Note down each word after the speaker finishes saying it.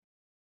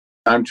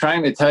I'm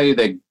trying to tell you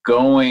that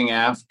going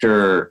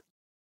after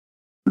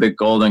the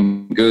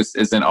golden goose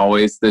isn't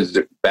always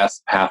the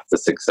best path to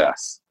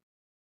success.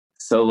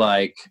 So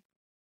like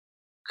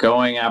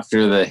going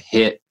after the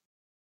hit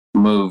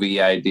movie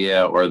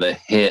idea or the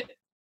hit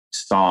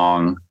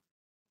song,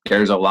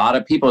 there's a lot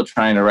of people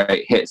trying to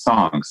write hit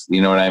songs,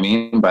 you know what I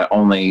mean? But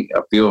only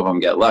a few of them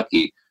get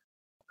lucky.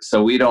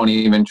 So we don't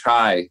even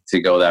try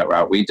to go that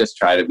route. We just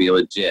try to be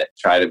legit,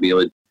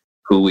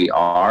 who we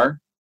are.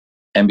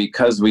 And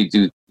because we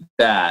do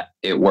that,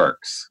 it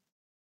works.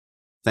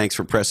 Thanks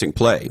for pressing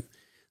play.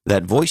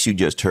 That voice you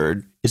just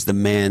heard is the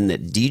man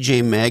that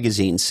DJ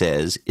Magazine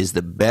says is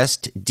the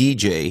best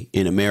DJ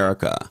in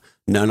America.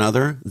 None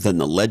other than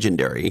the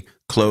legendary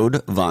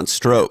Claude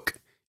VonStroke.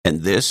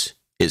 And this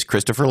is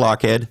Christopher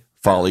Lochhead,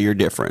 Follow Your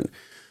Different,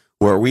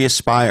 where we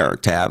aspire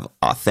to have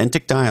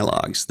authentic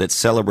dialogues that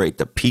celebrate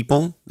the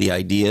people, the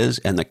ideas,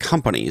 and the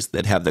companies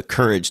that have the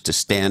courage to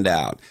stand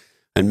out.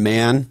 And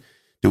man,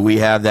 do we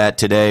have that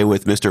today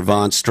with Mr.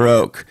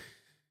 VonStroke.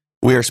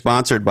 We are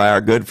sponsored by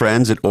our good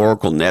friends at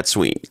Oracle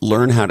NetSuite.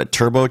 Learn how to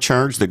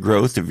turbocharge the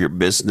growth of your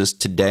business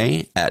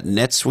today at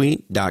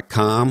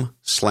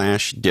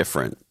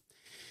netsuite.com/different.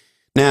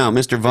 Now,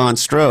 Mr.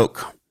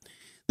 VonStroke,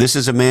 this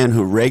is a man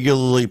who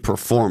regularly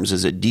performs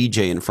as a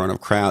DJ in front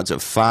of crowds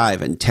of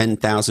 5,000 and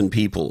 10,000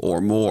 people or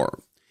more.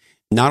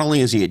 Not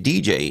only is he a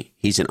DJ,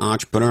 he's an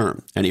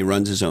entrepreneur, and he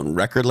runs his own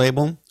record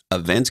label,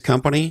 events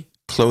company,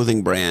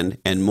 clothing brand,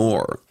 and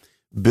more.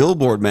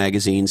 Billboard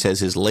magazine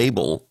says his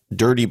label,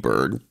 Dirty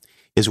Bird,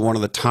 is one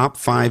of the top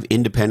 5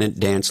 independent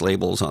dance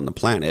labels on the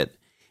planet.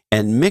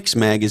 And Mix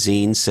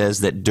magazine says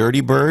that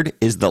Dirty Bird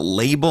is the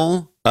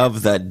label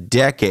of the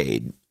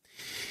decade.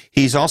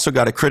 He's also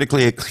got a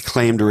critically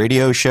acclaimed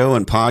radio show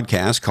and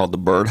podcast called The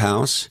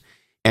Birdhouse.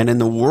 And in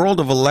the world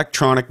of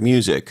electronic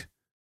music,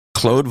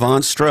 Claude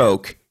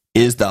VonStroke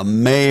is the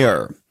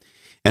mayor.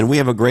 And we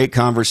have a great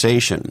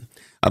conversation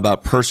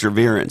about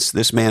perseverance.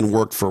 This man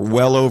worked for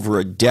well over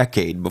a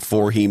decade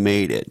before he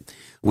made it.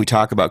 We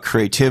talk about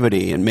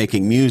creativity and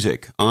making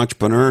music,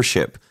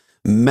 entrepreneurship,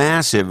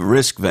 massive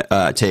risk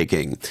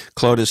taking.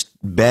 Claude has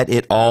bet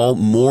it all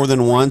more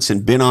than once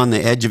and been on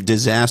the edge of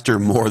disaster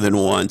more than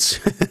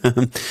once.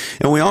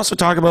 And we also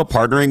talk about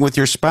partnering with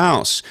your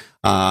spouse.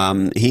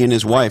 He and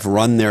his wife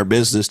run their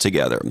business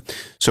together.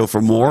 So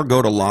for more,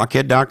 go to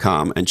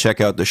lochhead.com and check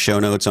out the show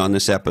notes on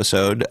this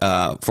episode,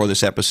 for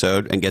this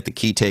episode, and get the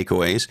key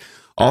takeaways.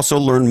 Also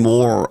learn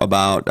more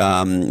about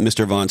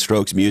Mr.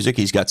 VonStroke's music.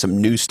 He's got some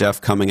new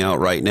stuff coming out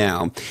right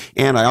now.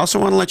 And I also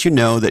want to let you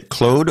know that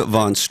Claude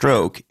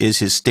VonStroke is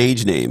his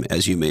stage name,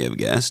 as you may have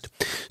guessed.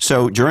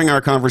 So during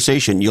our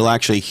conversation, you'll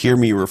actually hear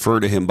me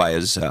refer to him by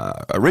his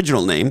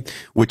original name,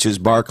 which is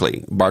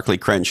Barclay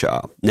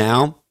Crenshaw.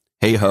 Now,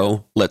 hey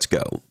ho, let's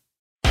go.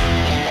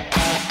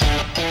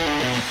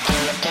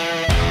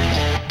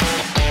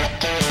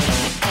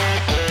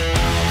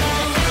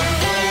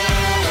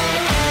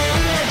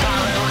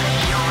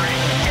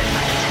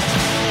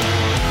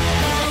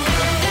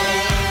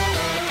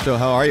 So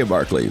how are you,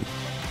 Barclay?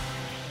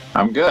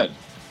 I'm good.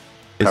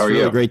 How are you? It's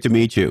really great to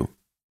meet you.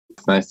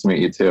 It's nice to meet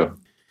you too.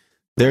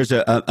 There's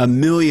a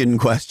million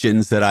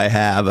questions that I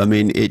have. I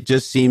mean, it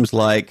just seems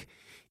like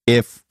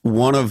if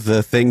one of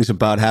the things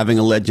about having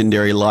a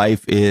legendary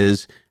life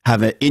is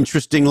have an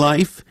interesting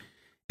life,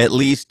 at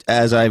least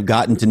as I've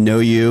gotten to know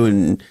you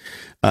and,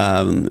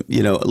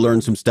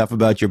 learn some stuff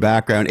about your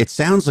background, it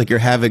sounds like you're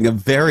having a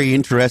very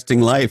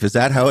interesting life. Is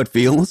that how it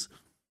feels?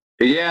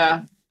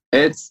 Yeah,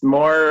 it's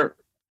more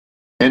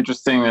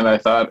interesting than I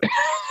thought.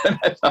 I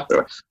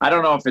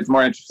don't know if it's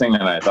more interesting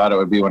than I thought it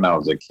would be when I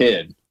was a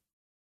kid.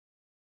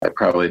 I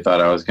probably thought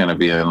I was going to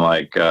be in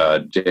like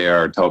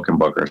J.R. Tolkien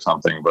book or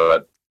something,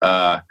 but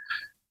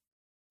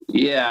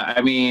yeah,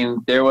 I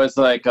mean, there was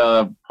like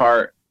a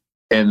part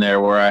in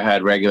there where I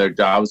had regular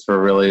jobs for a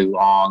really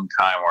long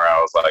time where I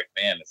was like,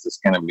 man, is this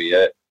going to be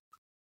it?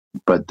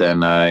 But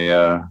then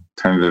I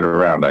turned it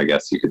around, I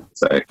guess you could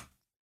say.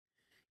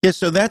 Yeah,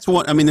 so that's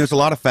what, I mean, there's a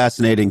lot of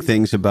fascinating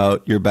things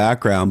about your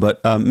background, but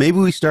maybe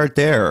we start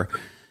there.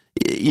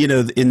 You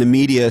know, in the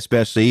media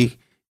especially,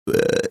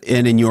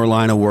 and in your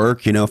line of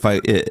work, you know,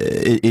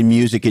 in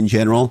music in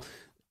general,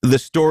 the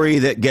story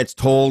that gets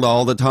told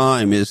all the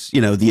time is,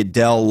 you know, the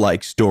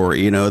Adele-like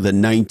story, you know, the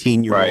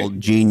 19-year-old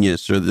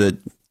genius or the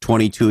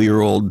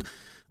 22-year-old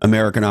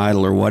American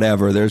Idol or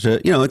whatever. There's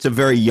it's a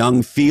very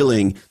young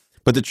feeling,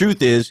 but the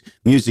truth is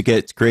music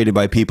gets created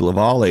by people of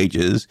all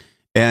ages.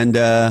 And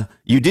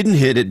you didn't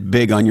hit it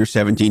big on your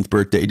 17th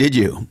birthday, did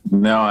you?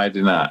 No, I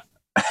did not.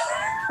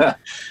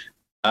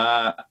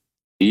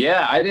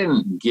 Yeah, I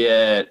didn't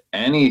get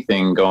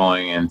anything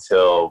going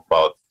until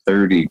about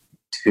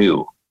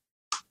 32,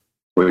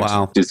 which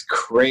is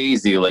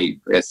crazy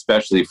late,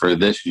 especially for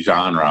this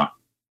genre,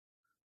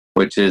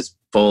 which is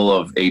full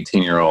of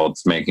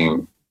 18-year-olds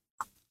making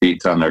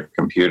beats on their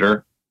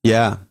computer.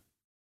 Yeah.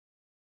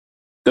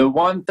 The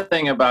one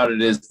thing about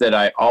it is that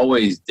I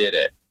always did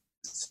it.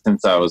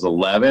 Since I was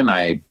 11,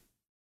 I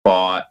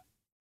bought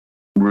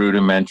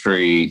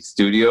rudimentary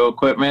studio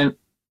equipment.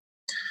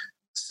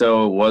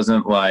 So it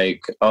wasn't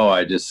like, oh,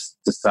 I just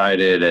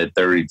decided at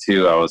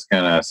 32 I was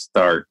going to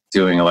start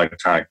doing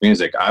electronic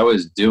music. I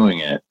was doing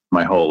it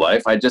my whole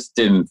life. I just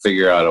didn't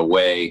figure out a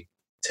way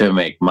to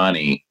make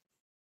money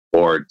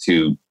or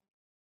to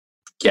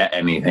get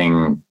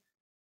anything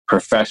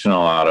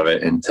professional out of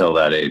it until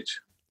that age.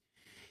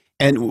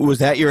 And was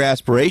that your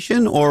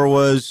aspiration, or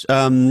was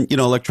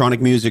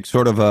electronic music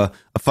sort of a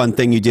fun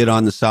thing you did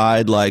on the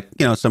side? Like,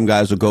 some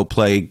guys will go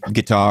play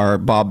guitar,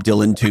 Bob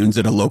Dylan tunes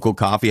at a local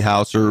coffee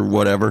house or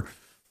whatever.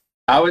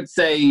 I would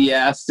say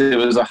yes, it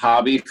was a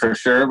hobby for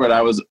sure, but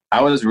I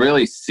was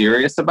really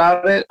serious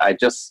about it.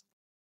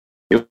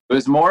 It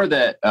was more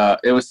that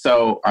it was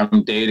so,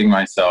 I'm dating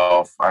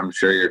myself. I'm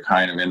sure you're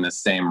kind of in the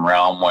same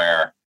realm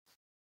where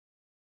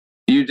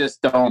you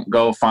just don't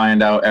go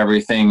find out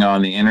everything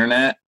on the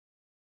internet.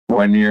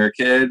 When you're a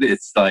kid,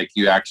 it's like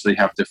you actually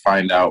have to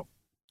find out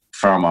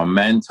from a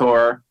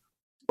mentor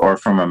or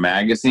from a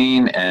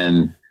magazine.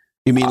 And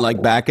you mean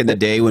like back in the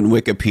day when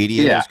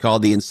Wikipedia was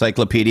called the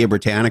Encyclopedia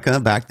Britannica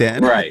back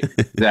then? Right,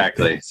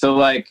 exactly. So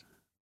like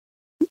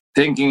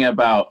thinking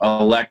about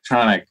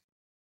electronic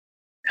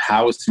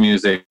house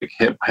music,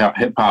 hip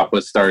hop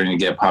was starting to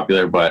get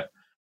popular, but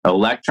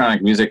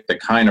electronic music, the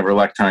kind of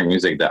electronic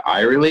music that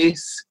I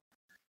release,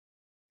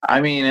 I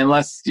mean,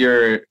 unless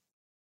you're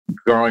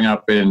growing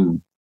up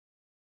in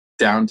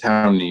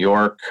downtown New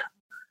York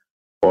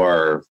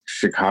or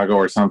Chicago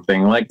or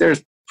something, like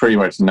there's pretty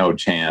much no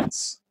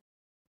chance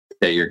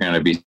that you're going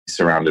to be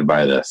surrounded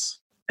by this.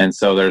 And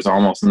so there's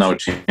almost no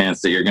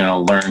chance that you're going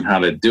to learn how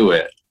to do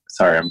it.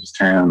 Sorry, I'm just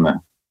turning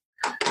on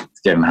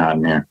it's getting hot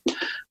in here.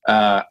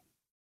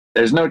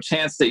 There's no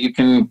chance that you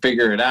can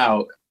figure it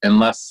out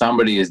unless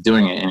somebody is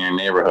doing it in your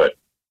neighborhood.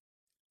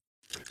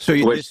 So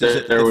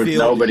there was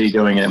nobody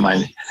doing it in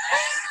my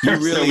You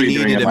really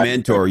needed a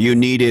mentor. You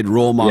needed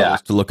role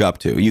models to look up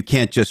to. You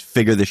can't just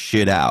figure the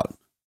shit out.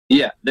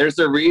 Yeah, there's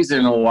a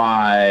reason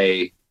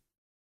why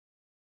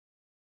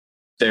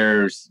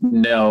there's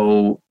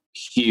no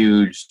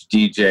huge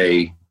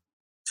DJ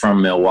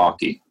from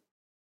Milwaukee.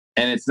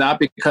 And it's not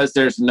because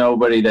there's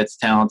nobody that's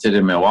talented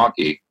in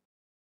Milwaukee.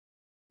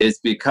 It's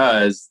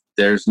because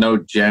there's no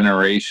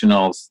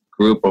generational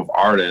group of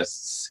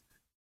artists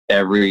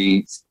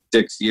every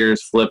 6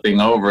 years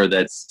flipping over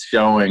that's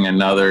showing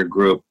another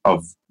group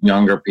of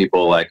younger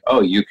people like,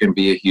 oh, you can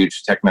be a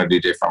huge techno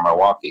DJ from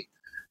Milwaukee.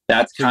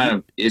 That's kind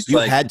of, it's you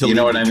like, had to you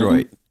know leave what Detroit. I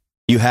mean?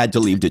 You had to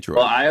leave Detroit.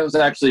 Well, I was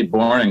actually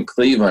born in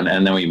Cleveland,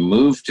 and then we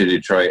moved to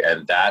Detroit,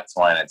 and that's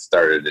when it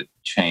started to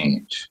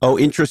change. Oh,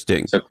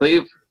 interesting. So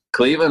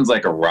Cleveland's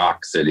like a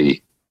rock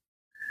city,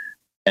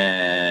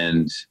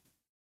 and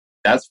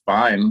that's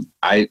fine.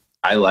 I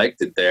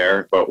liked it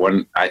there, but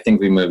when I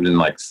think we moved in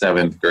like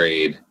 7th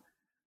grade,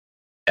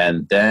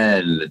 and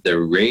then the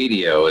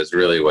radio is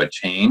really what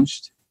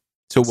changed.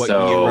 So what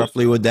year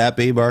roughly would that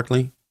be,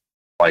 Barkley?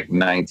 Like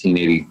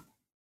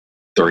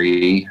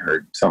 1983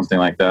 or something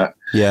like that.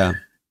 Yeah.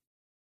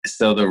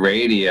 So the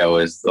radio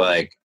is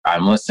like,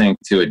 I'm listening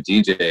to a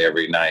DJ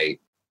every night.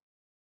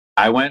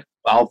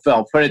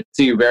 I'll put it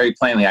to you very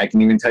plainly. I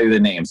can even tell you the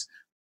names.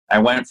 I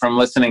went from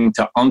listening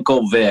to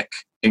Uncle Vic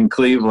in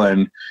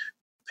Cleveland,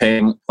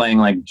 playing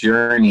like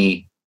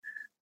Journey,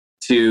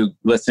 to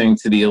listening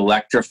to the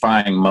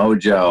electrifying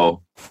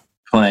Mojo,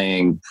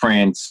 playing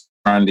Prince,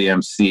 Run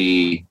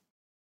DMC,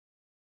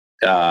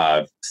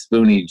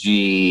 Spoonie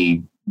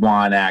G,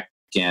 Juan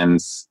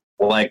Atkins,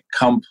 like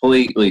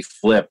completely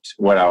flipped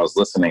what I was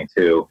listening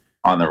to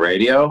on the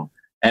radio.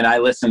 And I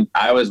was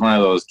one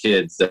of those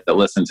kids that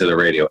listened to the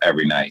radio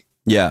every night.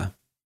 Yeah.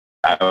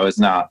 I was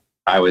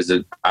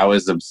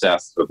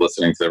obsessed with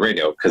listening to the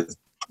radio because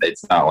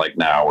it's not like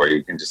now where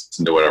you can just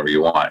listen to whatever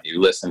you want.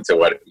 You listen to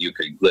what you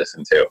could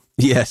listen to.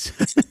 Yes.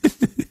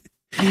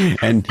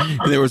 And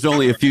there was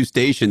only a few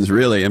stations,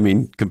 really. I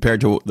mean, compared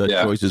to the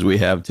choices we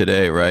have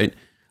today, right?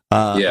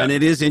 And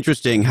it is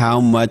interesting how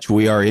much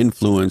we are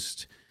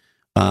influenced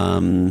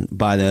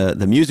by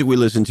the music we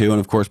listen to, and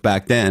of course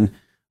back then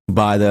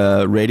by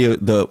the radio,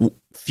 the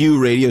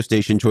few radio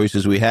station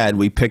choices we had.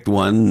 We picked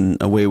one,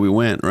 and away we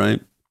went,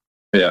 right?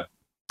 Yeah.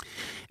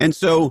 And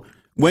so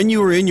when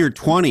you were in your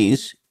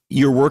 20s,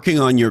 you're working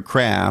on your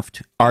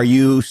craft. Are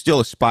you still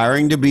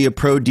aspiring to be a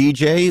pro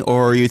DJ,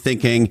 or are you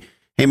thinking,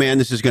 hey man,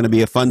 this is going to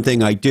be a fun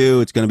thing I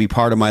do, it's going to be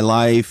part of my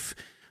life?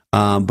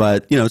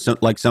 But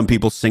like some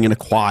people sing in a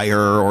choir,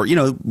 or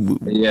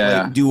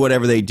do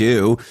whatever they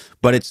do,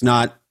 but it's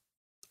not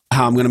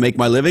how I'm going to make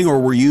my living. Or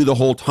were you the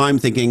whole time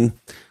thinking,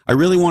 I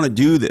really want to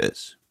do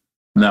this?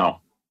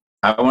 No,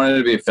 I wanted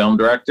to be a film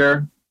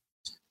director,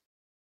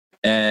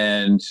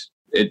 and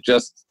it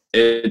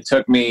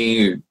took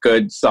me a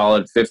good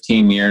solid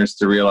 15 years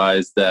to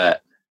realize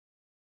that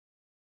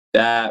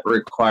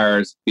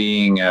requires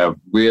being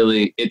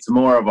it's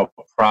more of a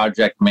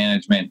project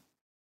management,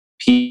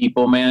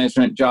 people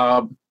management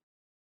job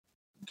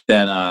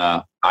than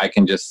I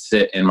can just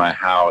sit in my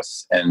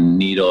house and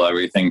needle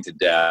everything to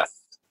death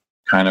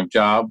kind of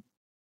job.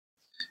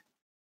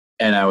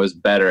 And I was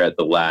better at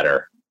the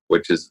latter,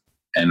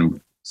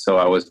 So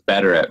I was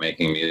better at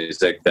making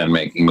music than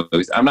making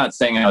movies. I'm not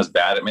saying I was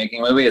bad at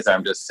making movies.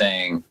 I'm just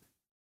saying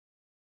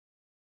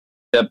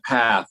the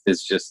path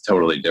is just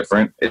totally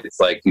different. It's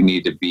like you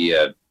need to be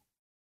a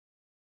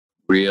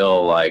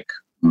real like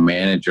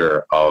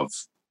manager of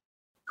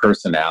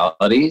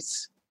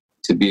personalities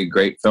to be a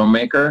great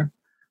filmmaker.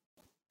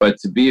 But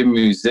to be a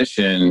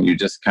musician, you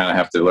just kind of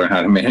have to learn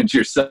how to manage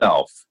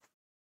yourself.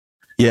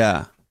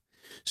 Yeah.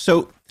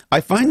 So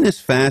I find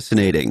this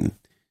fascinating.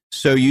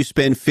 So you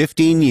spend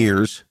 15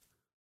 years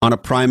on a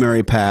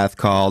primary path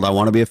called I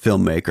want to be a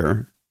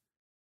filmmaker.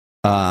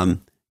 But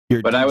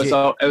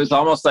it was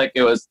almost like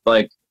it was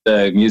like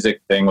the music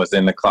thing was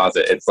in the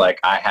closet. It's like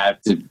I had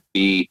to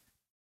be,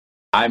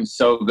 I'm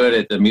so good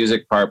at the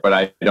music part, but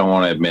I don't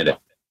want to admit it.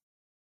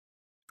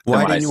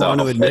 Why didn't you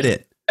want to admit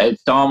it?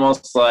 It's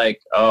almost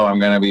like, oh,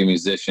 I'm going to be a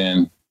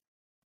musician.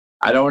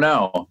 I don't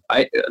know.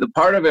 The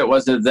part of it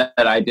was that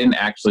I didn't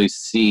actually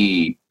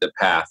see the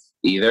path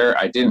either.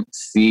 I didn't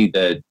see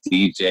that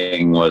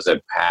DJing was a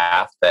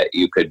path that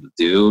you could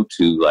do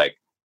to like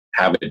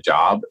have a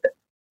job.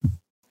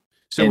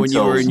 So when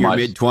you were in your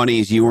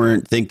mid-20s, you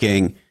weren't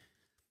thinking.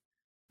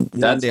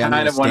 That's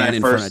kind of when I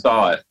first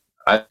saw it.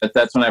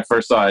 That's when I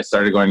first saw it. I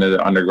started going to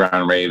the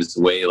underground raves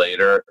way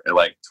later,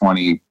 like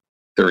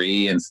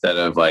 23 instead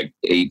of like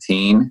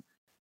 18.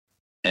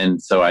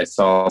 And so I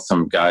saw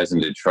some guys in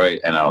Detroit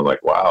and I was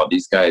like, wow,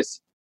 these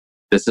guys,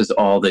 this is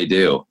all they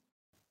do.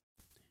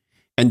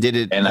 And did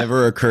it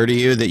ever occur to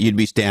you that you'd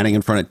be standing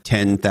in front of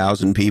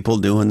 10,000 people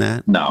doing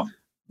that? No,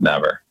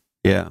 never.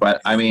 Yeah.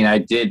 But I mean, I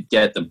did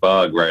get the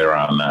bug right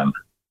around then.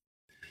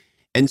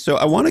 And so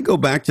I want to go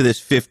back to this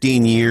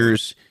 15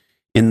 years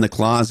in the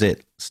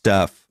closet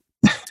stuff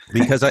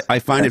because I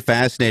find it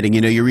fascinating.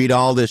 You know, you read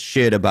all this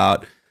shit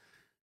about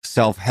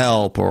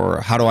self-help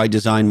or how do I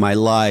design my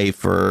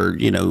life or,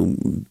 you know,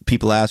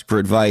 people ask for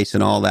advice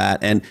and all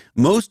that. And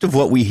most of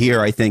what we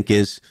hear, I think,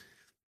 is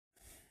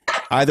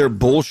either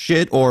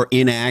bullshit or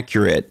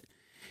inaccurate.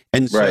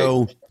 And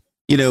so,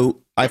 you know,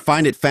 I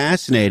find it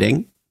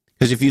fascinating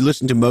because if you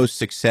listen to most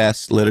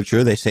success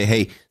literature, they say,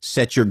 hey,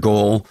 set your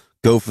goal,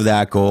 go for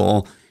that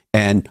goal,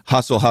 and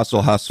hustle,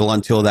 hustle, hustle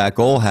until that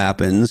goal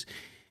happens.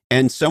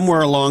 And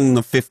somewhere along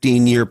the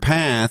 15-year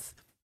path,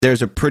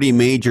 there's a pretty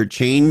major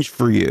change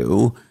for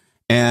you.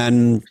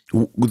 And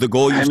the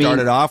goal you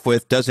started off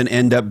with doesn't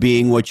end up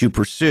being what you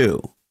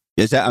pursue.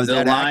 Is that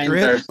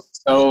accurate?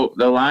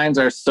 The lines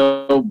are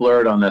so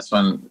blurred on this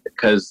one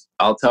because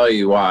I'll tell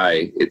you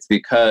why. It's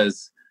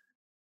because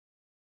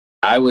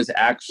I was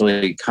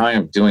actually kind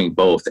of doing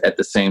both at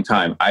the same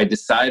time. I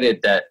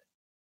decided that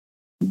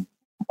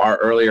our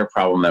earlier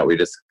problem that we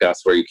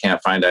discussed where you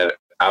can't find out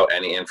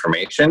any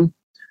information,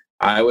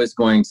 I was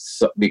going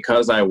to,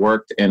 because I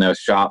worked in a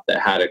shop that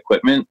had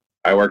equipment,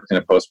 I worked in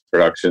a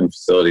post-production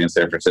facility in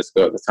San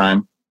Francisco at the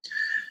time.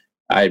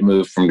 I had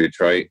moved from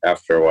Detroit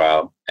after a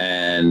while,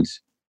 and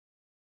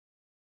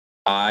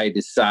I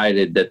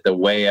decided that the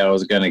way I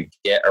was going to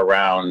get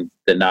around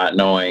the not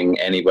knowing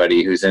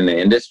anybody who's in the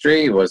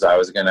industry was I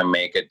was going to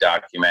make a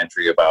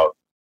documentary about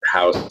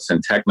house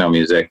and techno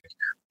music.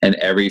 And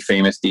every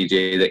famous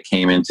DJ that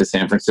came into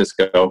San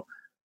Francisco,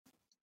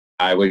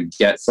 I would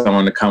get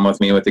someone to come with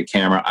me with a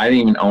camera. I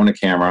didn't even own a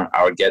camera.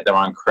 I would get them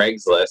on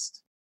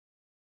Craigslist.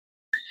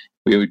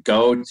 We would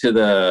go to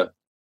the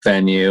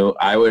venue.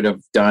 I would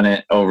have done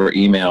it over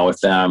email with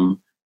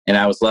them. And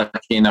I was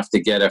lucky enough to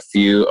get a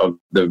few of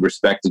the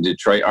respected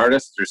Detroit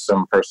artists through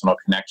some personal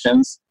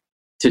connections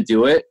to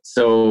do it.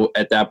 So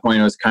at that point,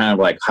 it was kind of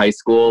like high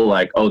school,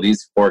 like, oh,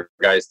 these 4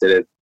 guys did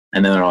it.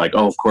 And then they're like,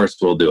 oh, of course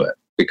we'll do it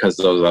because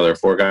those other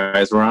 4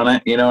 guys were on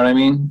it. You know what I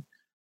mean?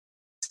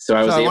 So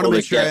I want to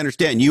make sure I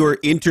understand. You were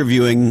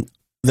interviewing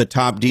the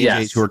top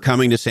DJs who are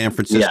coming to San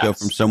Francisco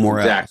from somewhere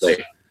else.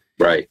 Exactly.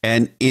 Right.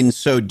 And in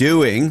so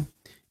doing,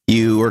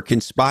 you were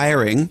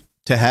conspiring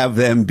to have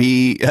them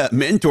be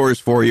mentors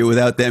for you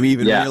without them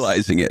even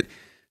realizing it.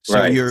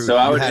 So you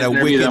had a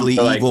wickedly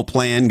evil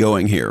plan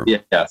going here.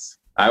 Yes.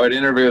 I would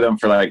interview them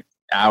for like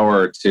an hour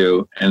or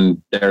 2,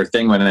 and their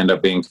thing would end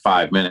up being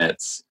 5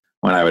 minutes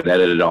when I would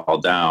edit it all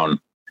down.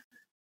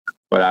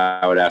 But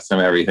I would ask them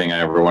everything I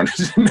ever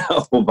wanted to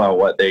know about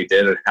what they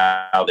did and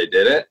how they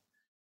did it.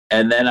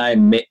 And then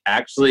I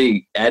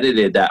actually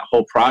edited that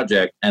whole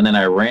project, and then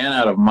I ran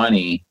out of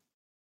money,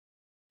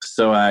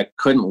 so I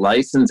couldn't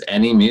license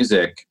any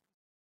music.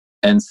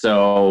 And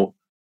so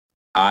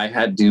I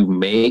had to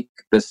make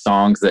the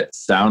songs that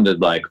sounded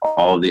like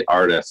all of the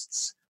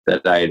artists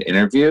that I had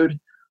interviewed.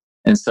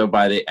 And so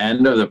by the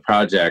end of the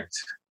project,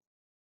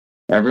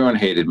 everyone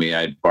hated me.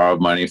 I'd borrowed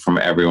money from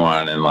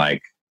everyone and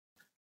like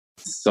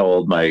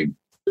sold my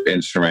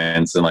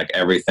instruments and like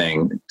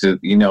everything to,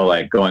 you know,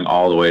 like going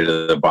all the way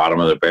to the bottom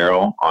of the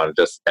barrel on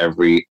just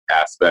every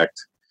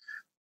aspect.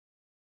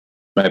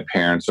 My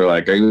parents were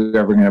like, are you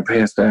ever going to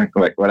pay us back?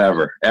 Like,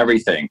 whatever,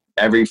 everything,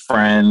 every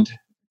friend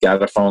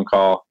got a phone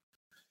call.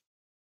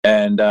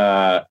 And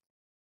so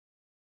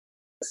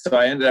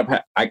I ended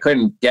up, I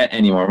couldn't get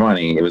any more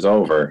money. It was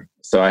over.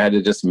 So I had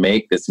to just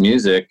make this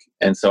music.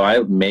 And so I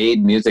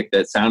made music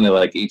that sounded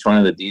like each one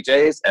of the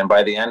DJs. And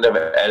by the end of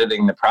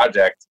editing the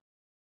project,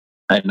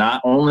 I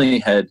not only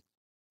had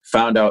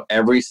found out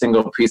every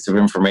single piece of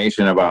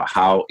information about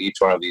how each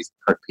one of these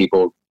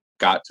people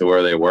got to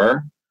where they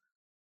were,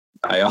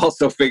 I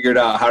also figured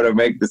out how to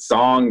make the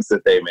songs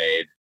that they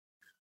made.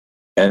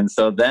 And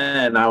so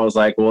then I was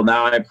like, well,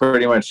 now I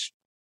pretty much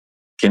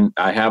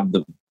I have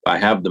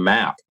the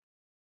map.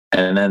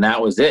 And then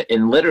that was it.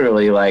 And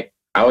literally, like,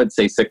 I would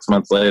say 6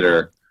 months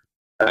later,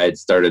 I had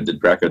started the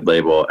record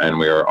label and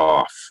we were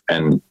off.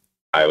 And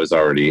I was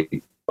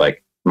already,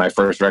 like, my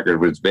first record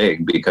was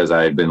big because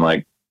I had been,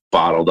 like,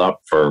 bottled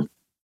up for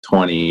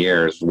 20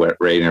 years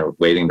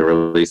waiting to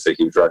release a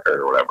huge record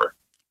or whatever.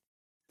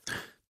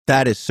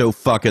 That is so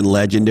fucking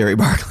legendary,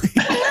 Barclay.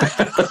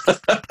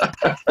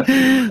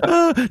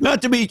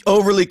 Not to be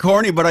overly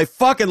corny, but I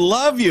fucking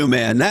love you,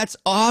 man. That's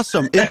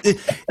awesome.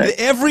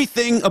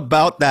 Everything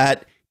about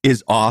that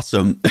is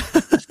awesome.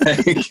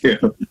 Thank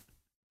you.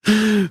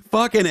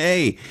 Fucking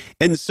A.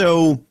 And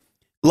so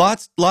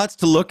lots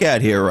to look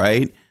at here,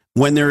 right?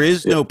 When there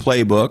is no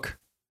playbook,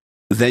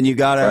 then you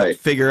got to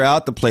figure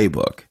out the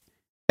playbook.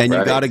 And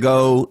you got to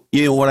go,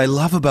 what I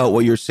love about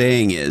what you're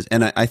saying is,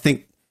 and I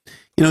think,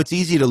 it's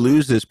easy to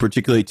lose this,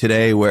 particularly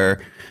today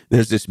where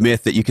there's this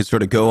myth that you can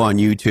sort of go on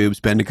YouTube,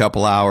 spend a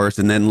couple hours,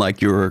 and then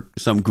like you're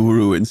some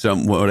guru in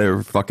some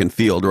whatever fucking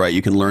field, right?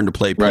 You can learn to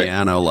play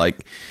piano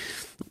like,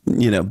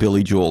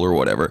 Billy Joel or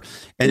whatever.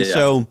 And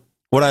so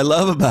what I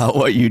love about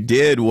what you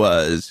did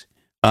was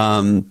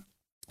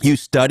you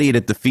studied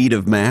at the feet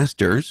of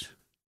masters.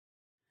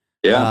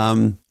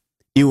 Yeah.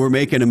 You were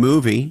making a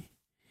movie.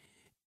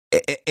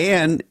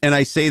 And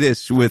I say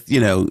this with,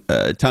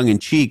 tongue in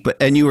cheek,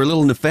 and you were a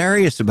little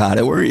nefarious about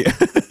it, were you?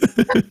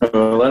 A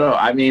little.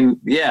 I mean,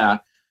 yeah.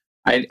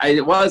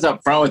 I was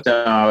up front with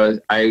them.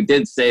 I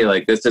did say,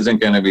 like, this isn't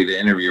going to be the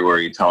interview where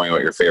you tell me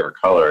what your favorite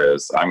color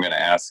is. I'm going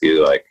to ask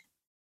you, like,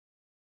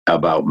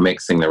 about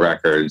mixing the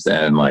records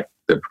and, like,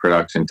 the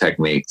production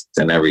techniques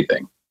and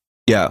everything.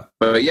 Yeah.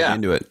 But yeah.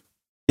 Into it.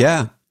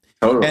 Yeah.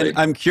 Totally. And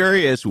I'm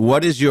curious,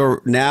 what is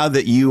now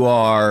that you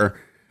are...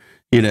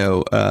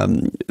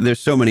 there's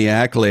so many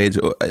accolades,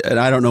 and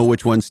I don't know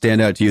which ones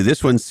stand out to you.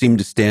 This one seemed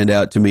to stand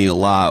out to me a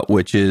lot,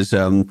 which is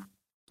 #1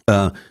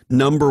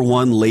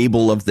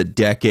 label of the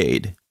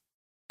decade.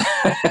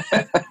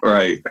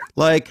 Right.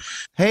 Like,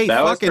 hey,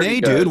 that fucking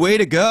A, dude, way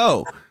to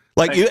go.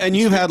 Like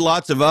you've had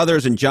lots of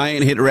others and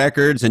giant hit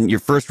records, and your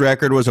first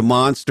record was a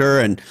monster,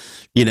 and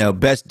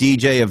best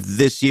DJ of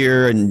this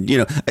year, and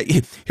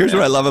here's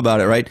what I love about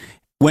it, right?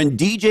 When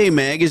DJ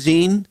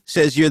Magazine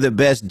says you're the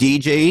best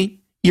DJ,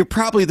 you're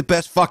probably the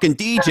best fucking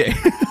DJ.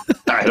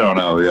 I don't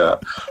know. Yeah.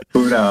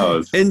 Who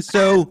knows? And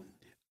so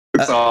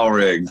it's all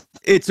rigged.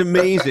 It's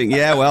amazing.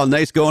 Yeah. Well,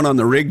 nice going on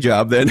the rig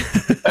job then.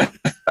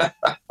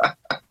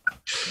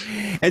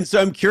 And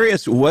so I'm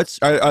curious,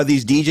 are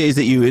these DJs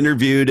that you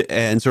interviewed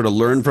and sort of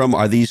learned from,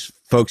 are these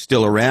folks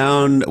still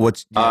around?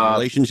 What's your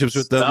relationships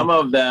with them? Some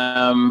of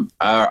them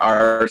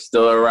are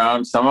still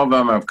around. Some of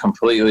them have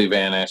completely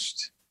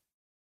vanished.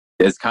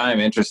 It's kind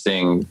of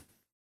interesting,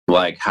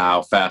 like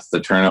how fast the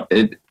turnout.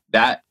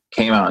 That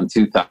came out in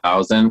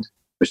 2000,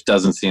 which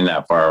doesn't seem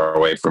that far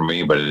away from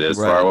me, but it is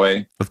far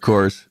away. Of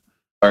course.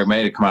 Or it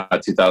made it come out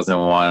in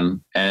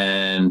 2001.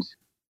 And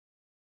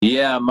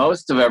yeah,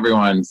 most of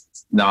everyone's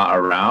not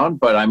around.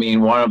 But I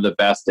mean, one of the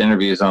best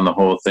interviews on the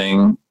whole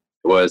thing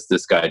was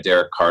this guy,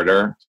 Derek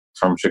Carter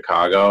from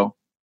Chicago.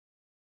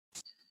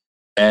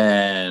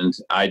 And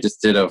I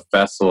just did a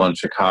festival in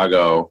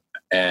Chicago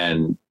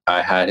and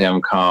I had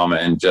him come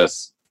and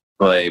just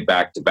play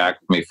back to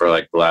back with me for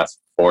like the last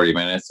 40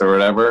 minutes or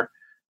whatever,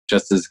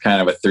 just as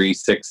kind of a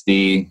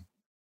 360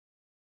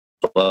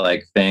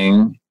 like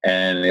thing.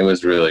 And it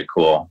was really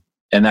cool.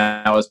 And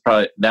that was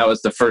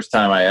the first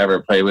time I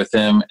ever played with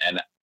him.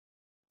 And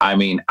I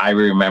mean, I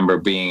remember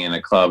being in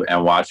a club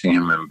and watching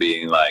him and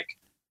being like,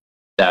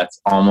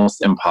 that's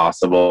almost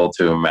impossible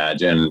to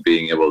imagine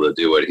being able to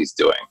do what he's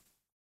doing.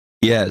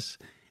 Yes.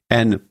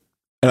 And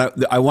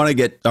I want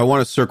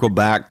to circle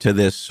back to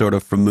this sort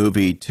of from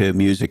movie to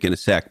music in a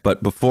sec.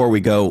 But before we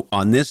go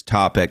on this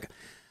topic,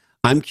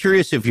 I'm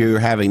curious if you're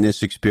having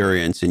this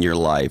experience in your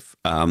life.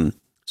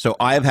 So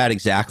I've had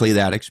exactly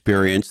that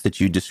experience that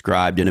you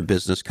described in a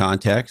business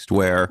context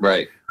where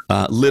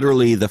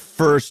literally the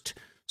first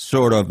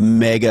sort of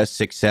mega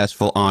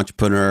successful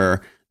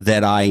entrepreneur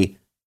that I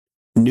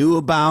knew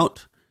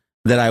about,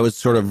 that I was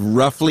sort of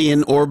roughly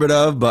in orbit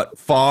of, but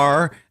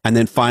far, and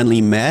then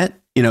finally met.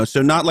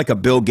 So not like a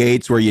Bill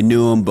Gates where you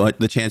knew him, but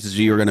the chances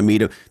you were going to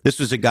meet him. This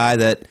was a guy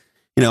that,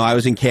 I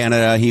was in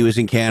Canada, he was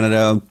in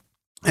Canada.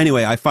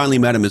 Anyway, I finally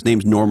met him. His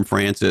name's Norm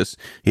Francis.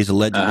 He's a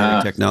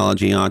legendary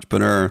technology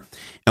entrepreneur.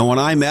 And when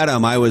I met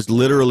him, I was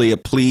literally a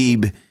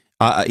plebe,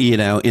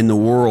 in the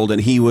world,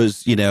 and he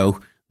was,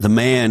 the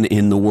man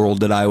in the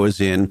world that I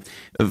was in.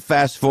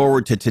 Fast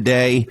forward to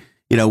today,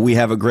 we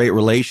have a great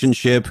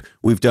relationship.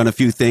 We've done a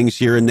few things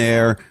here and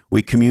there.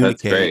 We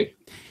communicate. That's great.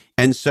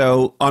 And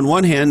so on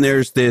one hand,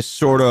 there's this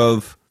sort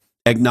of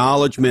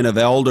acknowledgement of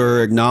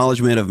elder,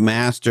 acknowledgement of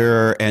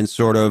master, and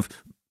sort of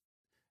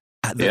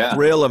the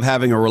thrill of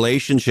having a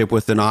relationship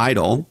with an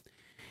idol.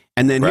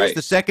 And then here's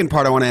the second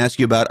part I want to ask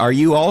you about. Are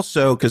you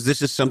also, because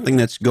this is something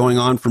that's going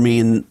on for me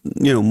in,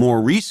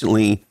 more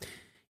recently,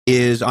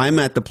 is I'm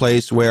at the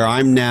place where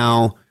I'm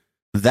now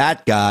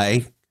that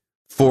guy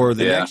for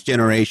the next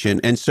generation.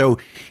 And so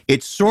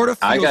it sort of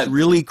feels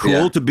really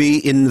cool to be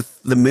in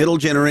the middle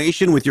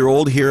generation with your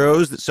old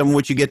heroes, that some of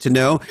which you get to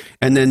know,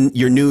 and then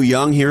your new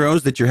young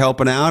heroes that you're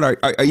helping out.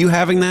 Are you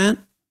having that?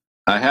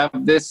 I have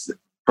this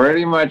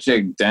pretty much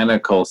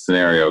identical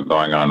scenario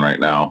going on right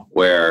now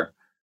where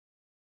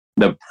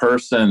the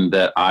person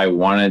that I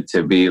wanted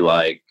to be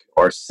like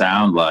or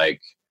sound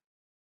like,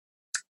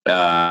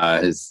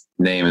 his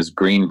name is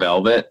Green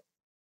Velvet,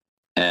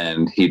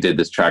 and he did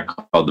this track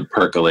called The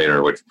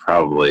Percolator, which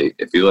probably,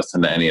 if you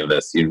listen to any of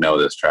this, you know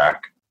this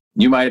track.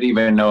 You might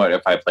even know it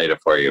if I played it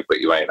for you,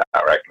 but you might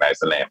not recognize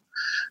the name.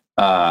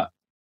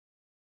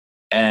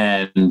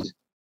 And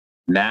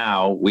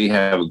now we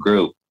have a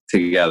group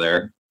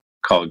together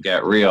called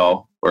Get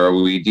Real, where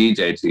we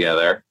DJ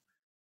together.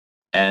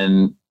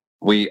 And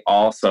we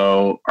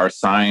also are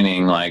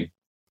signing like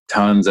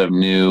tons of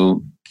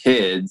new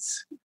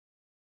kids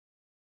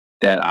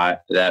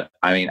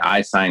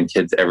I sign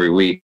kids every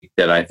week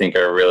that I think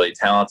are really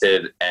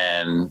talented,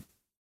 and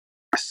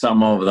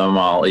some of them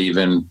I'll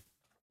even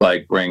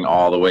like bring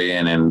all the way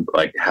in and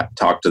like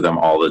talk to them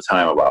all the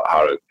time about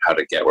how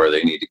to get where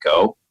they need to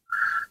go.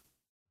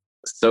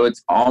 So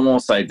it's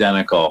almost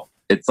identical.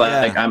 It's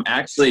like I'm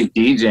actually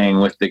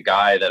DJing with the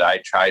guy that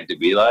I tried to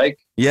be like.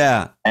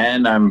 Yeah.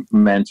 And I'm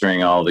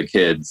mentoring all the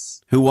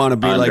kids who want to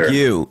be like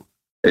you.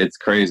 It's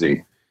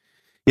crazy.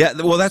 Yeah,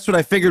 well, that's what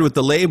I figured with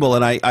the label,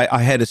 and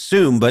I had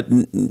assumed, but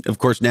of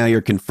course now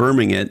you're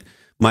confirming it,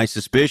 my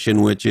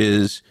suspicion, which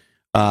is,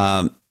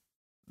 for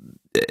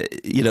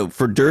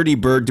Dirty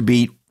Bird to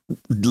be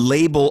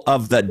label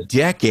of the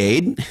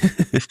decade,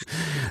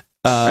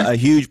 a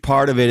huge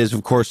part of it is,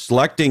 of course,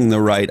 selecting the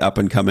right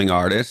up-and-coming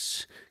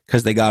artists,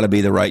 because they got to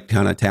be the right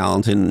kind of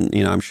talent, and,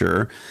 I'm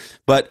sure.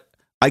 But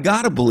I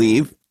got to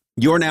believe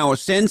you're now a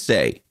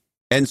sensei,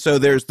 and so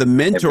there's the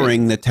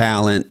mentoring the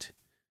talent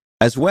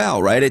as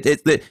well, right?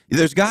 You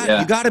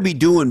got to be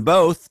doing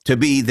both to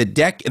be the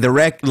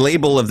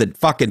label of the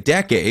fucking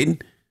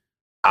decade.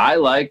 I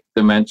like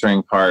the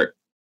mentoring part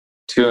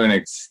to an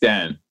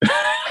extent.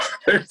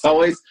 There's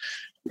always,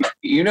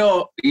 you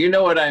know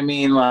what I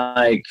mean?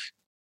 Like,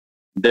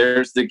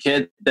 there's the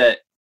kid that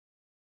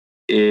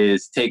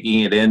is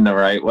taking it in the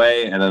right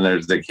way, and then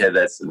there's the kid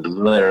that's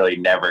literally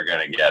never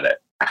gonna get it.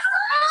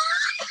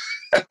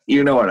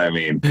 You know what I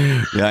mean?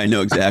 Yeah, I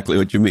know exactly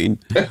what you mean.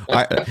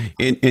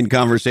 In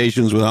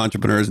conversations with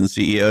entrepreneurs and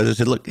CEOs, I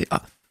said, look,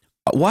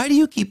 why do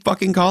you keep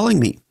fucking calling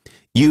me?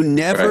 You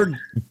never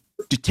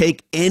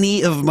take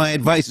any of my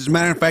advice. As a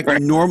matter of fact, you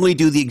normally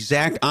do the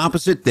exact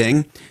opposite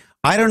thing.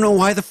 I don't know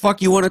why the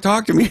fuck you want to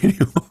talk to me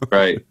anymore.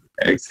 Right,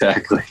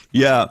 exactly.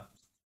 Yeah.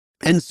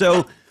 And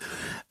so,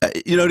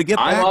 to get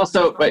back...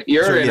 but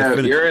you're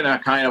in a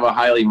kind of a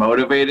highly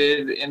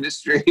motivated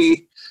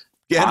industry.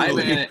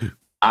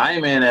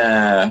 I'm in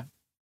a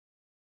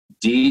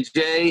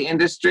DJ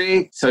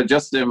industry, so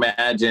just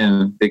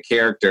imagine the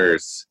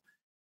characters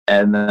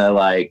and the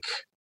like,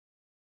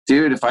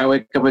 dude, if I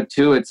wake up at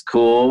 2, it's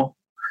cool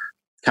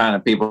kind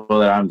of people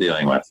that I'm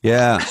dealing with.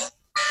 Yeah.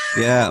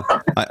 Yeah.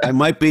 I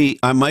might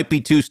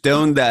be too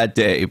stoned that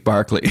day,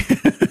 Barkley.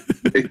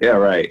 Yeah,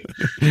 right.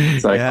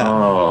 It's like,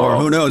 Or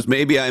who knows,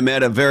 maybe I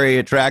met a very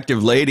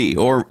attractive lady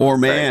or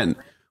man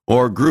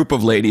or group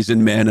of ladies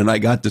and men, and I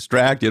got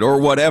distracted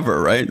or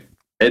whatever, right?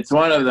 It's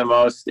one of the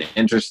most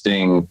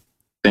interesting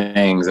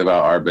things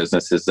about our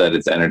business is that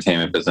it's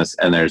entertainment business,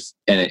 and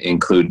it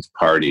includes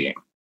partying.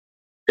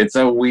 It's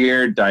a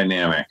weird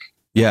dynamic.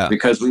 Yeah.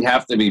 Because we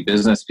have to be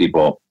business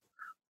people,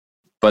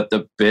 but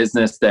the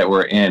business that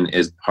we're in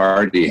is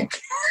partying.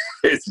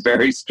 It's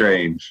very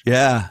strange.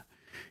 Yeah.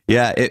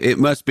 Yeah. It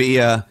must be,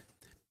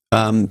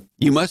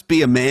 you must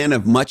be a man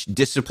of much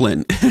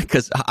discipline,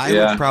 because I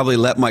would probably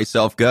let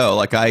myself go.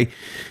 Like I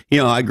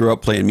grew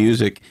up playing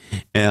music,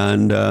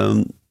 and,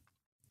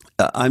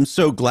 I'm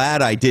so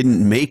glad I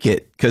didn't make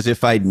it, because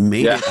if I'd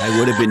made it, I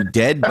would have been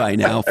dead by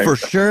now, for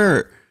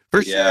sure.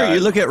 For sure. You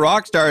look at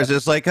rock stars,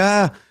 it's like,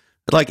 at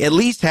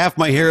least half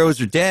my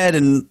heroes are dead,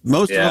 and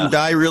most of them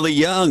die really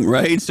young,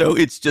 right? So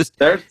it's just,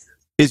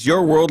 is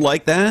your world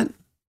like that?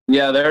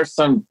 Yeah, there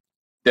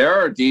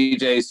are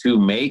DJs who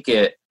make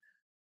it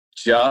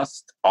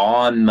just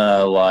on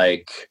the,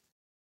 like,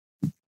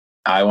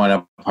 I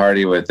want to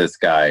party with this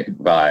guy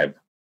vibe.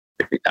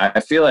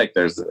 I feel like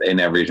there's, in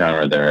every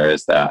genre, there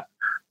is that.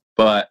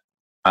 But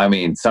I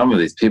mean, some of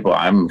these people,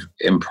 I'm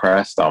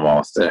impressed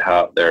almost at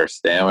how their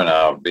stamina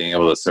of being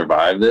able to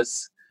survive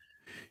this.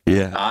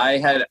 Yeah.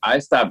 I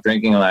stopped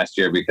drinking last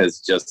year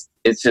because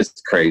it's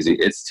just crazy.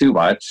 It's too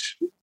much.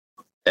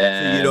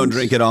 And so you don't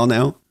drink at all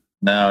now?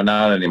 No,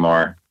 not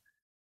anymore.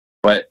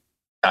 But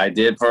I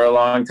did for a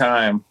long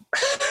time.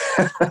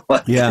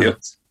 You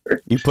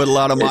put a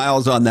lot of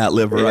miles on that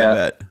liver, I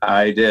bet.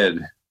 I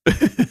did.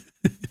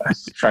 I'm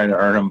trying to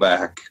earn them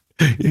back.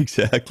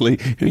 Exactly.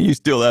 You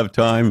still have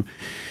time.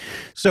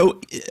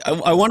 So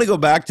I want to go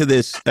back to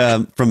this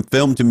from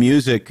film to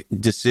music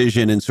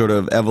decision and sort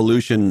of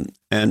evolution,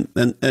 and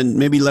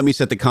maybe let me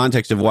set the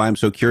context of why I'm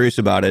so curious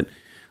about it.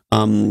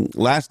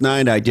 Last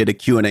night I did a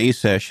Q&A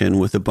session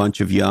with a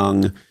bunch of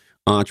young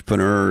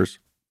entrepreneurs,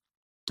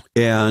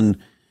 and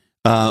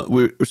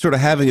we're sort of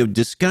having a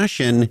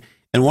discussion.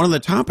 And one of the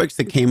topics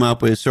that came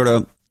up is sort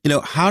of,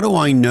 how do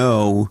I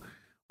know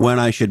when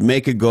I should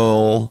make a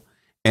goal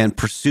and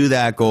pursue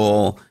that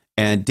goal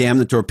and damn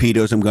the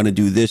torpedoes, I'm going to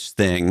do this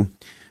thing,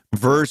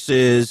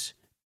 versus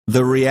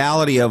the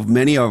reality of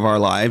many of our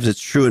lives. It's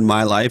true in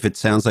my life. It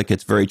sounds like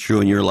it's very true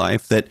in your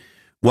life, that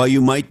while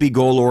you might be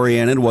goal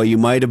oriented, while you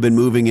might have been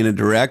moving in a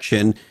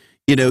direction,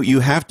 you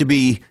have to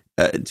be,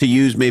 to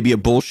use maybe a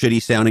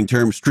bullshitty sounding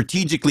term,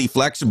 strategically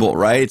flexible,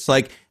 right? It's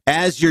like,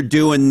 as you're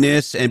doing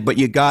this, but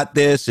you got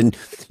this and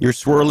you're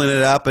swirling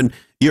it up, and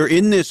you're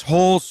in this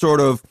whole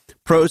sort of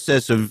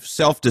process of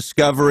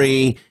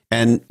self-discovery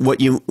and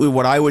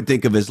what I would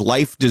think of as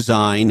life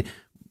design,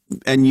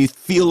 and you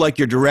feel like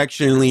you're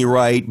directionally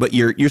right, but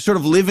you're sort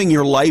of living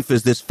your life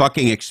as this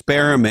fucking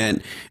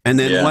experiment, and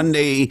then one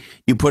day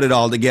you put it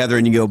all together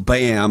and you go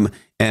bam,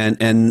 and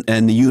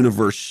the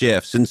universe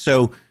shifts. And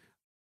so,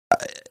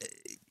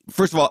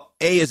 first of all,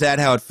 A, is that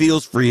how it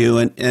feels for you,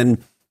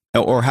 and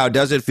or how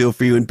does it feel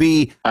for you? And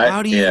B,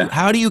 how do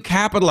you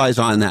capitalize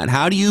on that?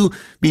 How do you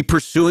be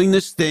pursuing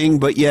this thing,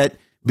 but yet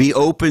be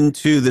open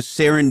to the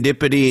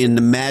serendipity and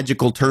the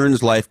magical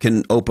turns life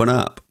can open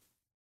up?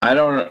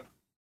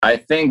 I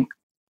think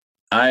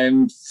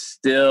I'm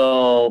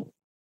still,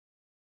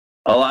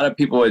 a lot of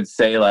people would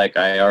say like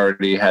I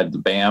already had the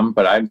BAM,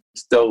 but I'm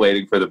still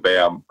waiting for the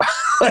BAM,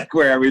 like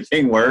where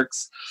everything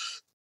works.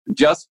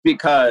 Just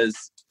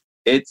because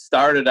it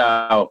started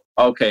out,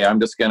 okay, I'm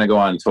just going to go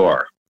on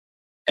tour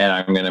and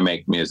I'm going to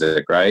make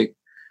music, right?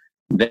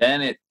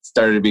 Then it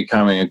started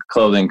becoming a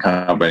clothing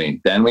company.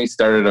 Then we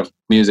started a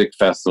music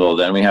festival.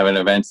 Then we have an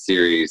event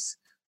series.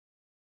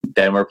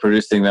 Then we're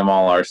producing them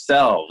all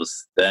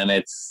ourselves. Then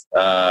it's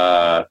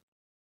a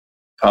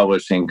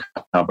publishing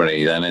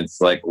company. Then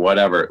it's like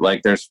whatever.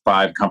 Like there's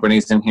 5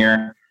 companies in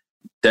here.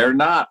 They're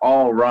not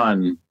all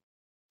run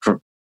for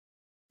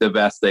the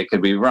best they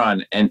could be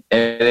run. And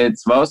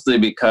it's mostly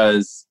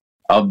because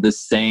of the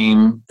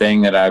same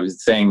thing that I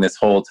was saying this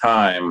whole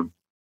time.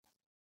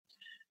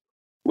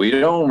 We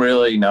don't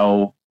really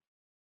know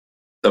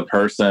the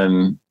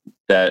person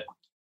that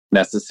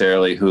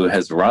necessarily who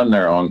has run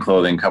their own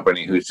clothing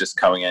company, who's just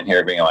coming in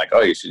here being like,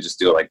 oh, you should just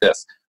do it like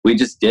this. We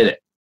just did it.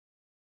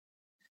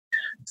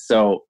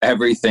 So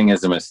everything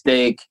is a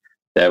mistake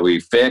that we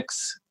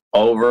fix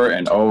over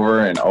and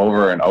over and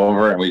over and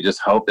over. And we just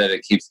hope that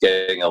it keeps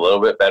getting a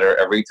little bit better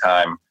every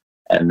time.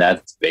 And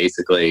that's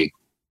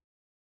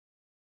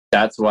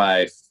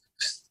why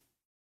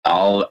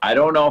I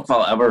don't know if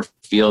I'll ever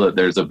feel that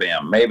there's a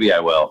BAM. Maybe I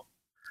will.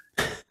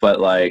 But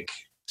like,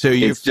 so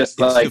it's just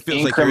like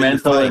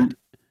incremental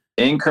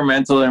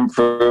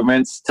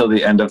improvements till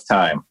the end of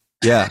time.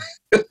 Yeah.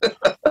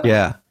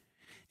 Yeah.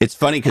 It's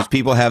funny because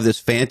people have this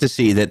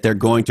fantasy that they're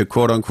going to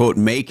quote unquote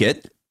make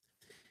it.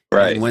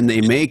 Right. And when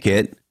they make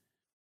it,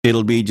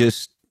 it'll be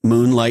just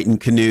moonlight and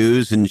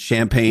canoes and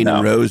champagne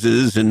and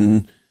roses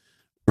and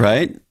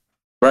right.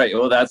 Right.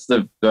 Well, that's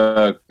the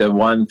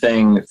one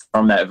thing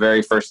from that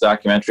very first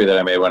documentary that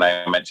I made when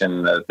I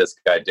mentioned this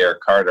guy,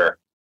 Derek Carter.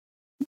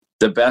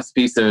 The best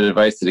piece of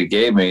advice that he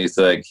gave me is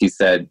like, he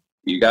said,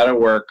 you got to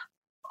work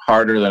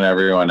harder than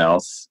everyone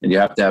else, and you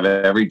have to have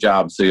every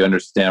job so you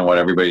understand what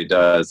everybody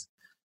does.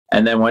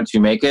 And then once you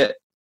make it,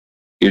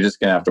 you're just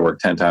going to have to work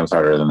 10 times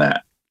harder than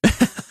that.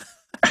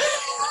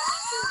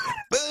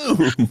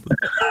 Boom.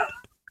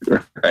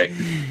 Right.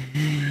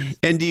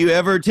 And do you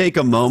ever take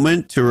a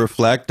moment to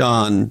reflect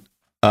on,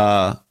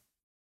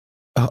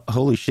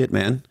 holy shit,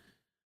 man.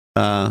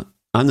 I'm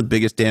the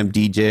biggest damn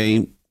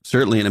DJ,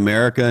 certainly in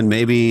America and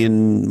maybe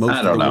in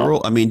most of the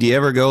world. I mean, do you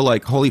ever go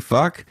like, holy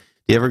fuck?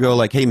 Do you ever go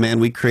like, hey man,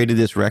 we created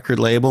this record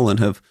label and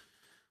have,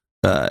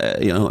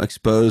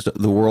 exposed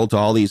the world to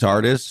all these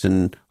artists,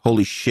 and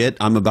holy shit,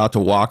 I'm about to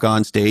walk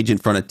on stage in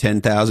front of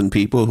 10,000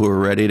 people who are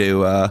ready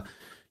to,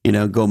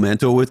 go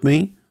mental with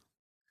me?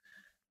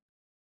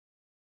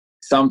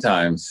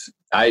 Sometimes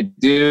I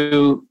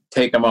do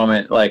take a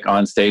moment like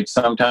on stage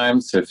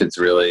sometimes if it's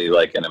really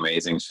like an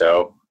amazing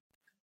show.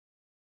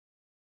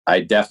 I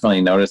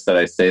definitely notice that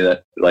I say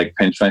that, like,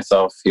 pinch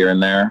myself here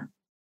and there.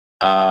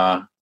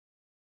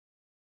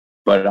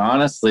 But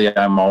honestly,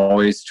 I'm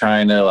always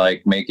trying to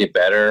like make it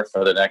better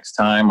for the next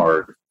time,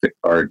 or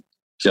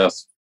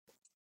just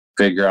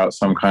figure out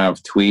some kind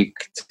of tweak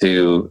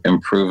to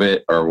improve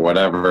it or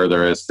whatever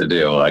there is to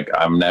do. Like,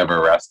 I'm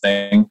never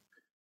resting.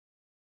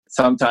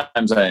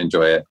 Sometimes I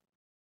enjoy it.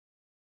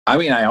 I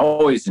mean, I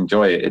always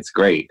enjoy it. It's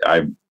great.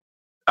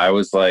 I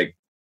was like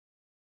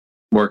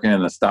working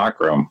in the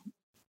stockroom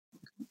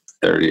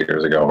 30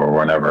 years ago or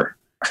whenever.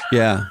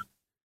 Yeah.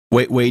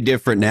 Way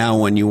different now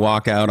when you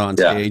walk out on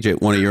stage at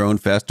one of your own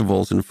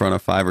festivals in front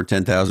of 5,000 or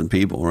 10,000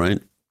 people,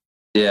 right?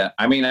 Yeah.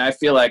 I mean, I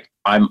feel like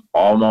I'm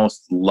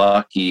almost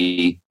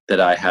lucky that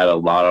I had a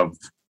lot of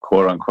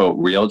quote unquote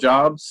real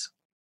jobs,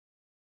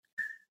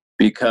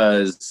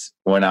 because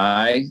when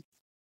I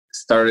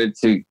started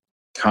to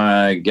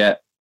kind of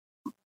get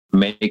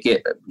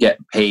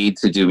paid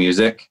to do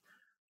music,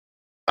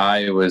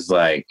 I was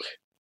like,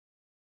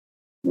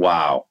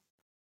 wow.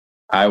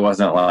 I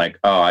wasn't like,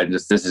 oh,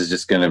 this is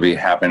just going to be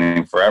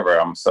happening forever.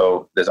 I'm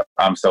so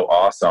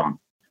awesome.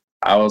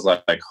 I was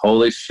like,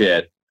 holy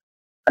shit.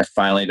 I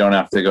finally don't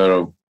have to go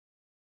to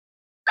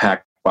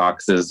pack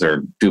boxes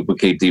or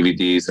duplicate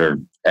DVDs or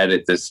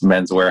edit this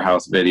Men's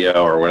Warehouse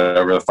video or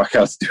whatever the fuck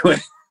I was doing.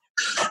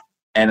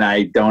 And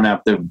I don't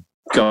have to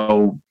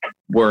go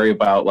worry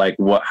about like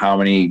how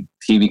many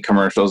TV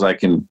commercials I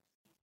can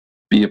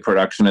be a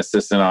production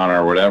assistant on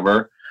or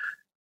whatever.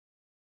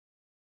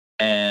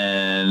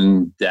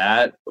 And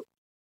that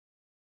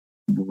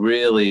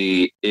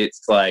really,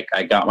 it's like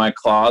I got my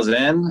claws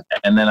in,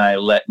 and then I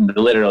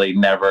literally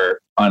never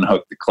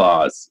unhook the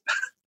claws.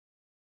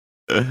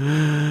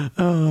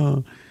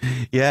 Oh,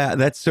 yeah,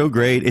 that's so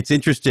great. It's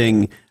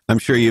interesting. I'm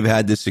sure you've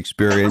had this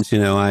experience. You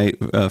know, I,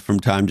 from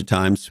time to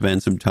time,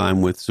 spend some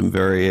time with some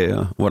very,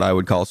 what I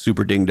would call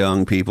super ding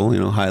dong people, you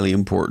know, highly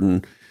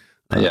important,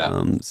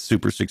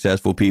 super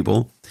successful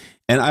people.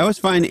 And I always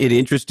find it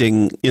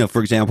interesting, you know,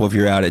 for example, if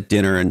you're out at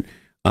dinner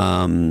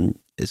and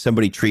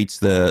somebody treats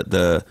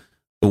the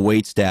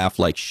wait staff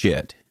like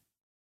shit.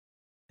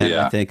 And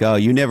I think, oh,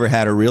 you never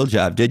had a real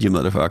job, did you,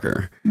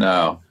 motherfucker?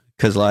 No.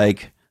 Because,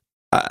 like,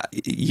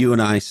 you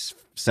and I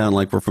sound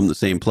like we're from the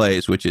same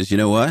place, which is, you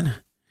know what?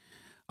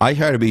 I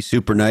try to be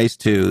super nice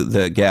to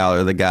the gal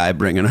or the guy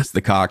bringing us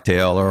the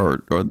cocktail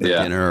or the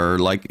dinner, or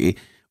like,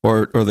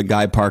 or the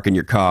guy parking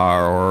your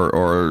car,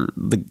 or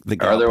the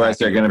guy. Or otherwise,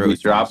 they're going to be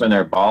dropping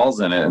their balls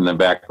in it in the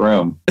back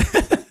room.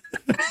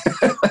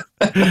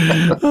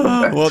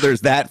 Well,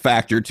 there's that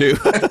factor too.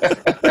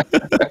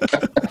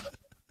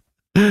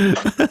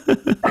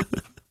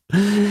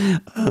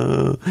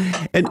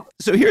 And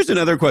so here's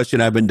another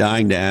question I've been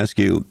dying to ask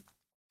you.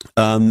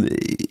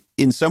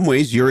 In some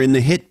ways, you're in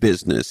the hit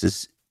business.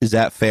 Is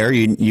that fair?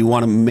 You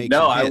want to make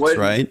some hits,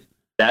 right?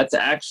 That's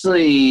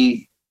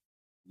actually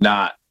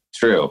not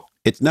true.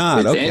 It's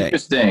not. It's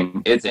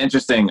interesting. It's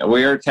interesting.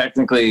 We are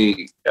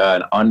technically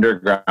an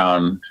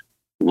underground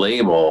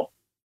label,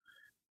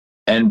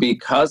 and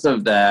because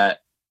of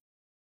that,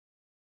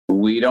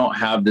 we don't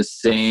have the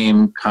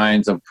same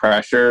kinds of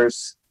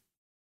pressures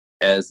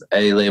as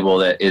a label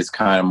that is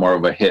kind of more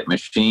of a hit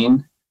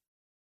machine.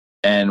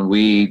 And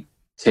we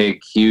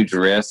take huge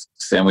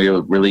risks and we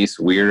release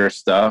weirder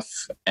stuff.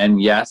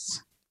 And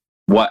yes,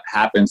 what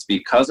happens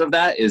because of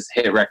that is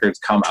hit records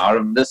come out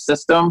of this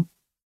system.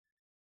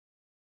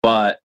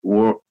 But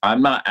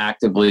I'm not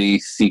actively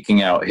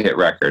seeking out hit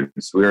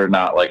records. We're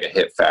not like a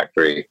hit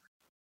factory.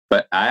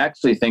 But I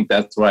actually think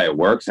that's why it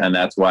works, and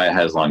that's why it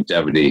has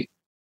longevity,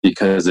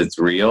 because it's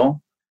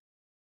real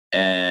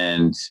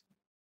and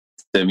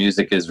the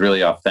music is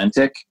really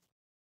authentic,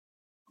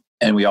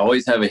 and we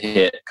always have a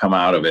hit come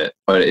out of it.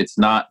 But it's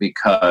not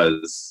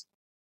because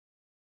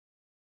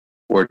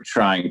we're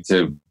trying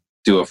to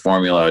do a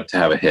formula to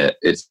have a hit.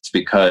 It's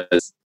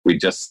because we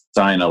just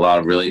sign a lot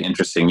of really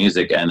interesting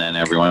music, and then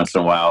every once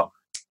in a while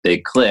they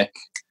click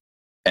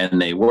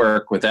and they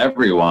work with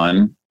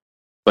everyone.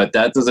 But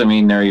that doesn't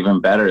mean they're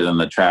even better than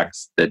the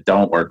tracks that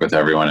don't work with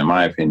everyone, in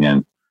my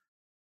opinion.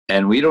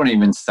 And we don't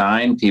even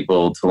sign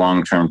people to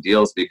long-term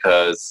deals,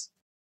 because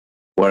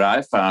what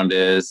I found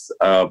is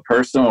a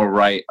person will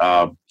write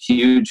a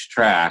huge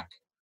track.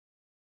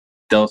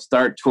 They'll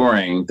start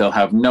touring. They'll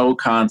have no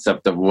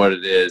concept of what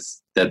it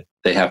is that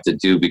they have to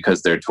do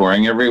because they're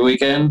touring every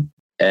weekend.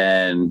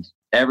 And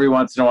every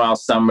once in a while,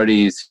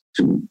 somebody's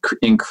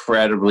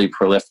incredibly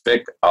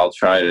prolific. I'll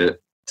try to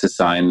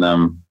sign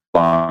them a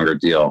longer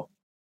deal.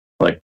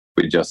 Like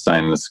we just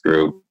signed this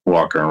group,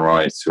 Walker and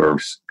Royce, who are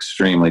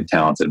extremely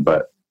talented,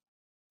 but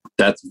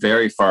that's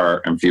very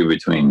far and few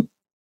between.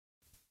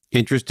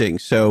 Interesting.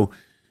 So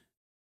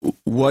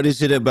what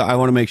is it about? I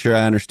want to make sure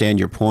I understand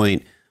your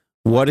point.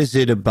 What is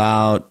it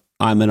about,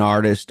 I'm an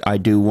artist, I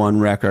do one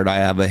record, I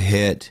have a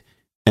hit,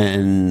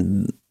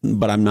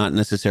 but I'm not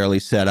necessarily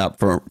set up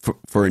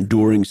for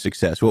enduring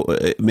success? Well,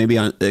 maybe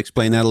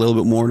explain that a little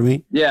bit more to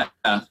me. Yeah.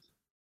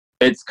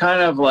 It's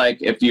kind of like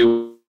if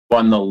you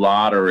won the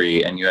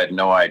lottery and you had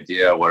no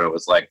idea what it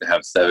was like to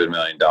have $7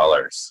 million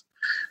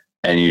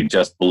and you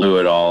just blew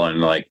it all in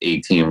like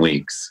 18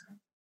 weeks.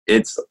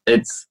 It's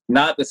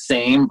not the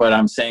same, but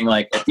I'm saying,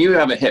 like, if you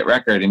have a hit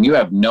record and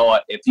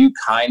if you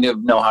kind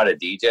of know how to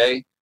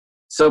DJ,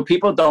 so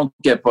people don't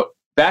get booked.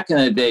 Back in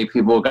the day,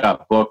 people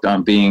got booked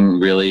on being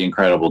really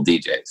incredible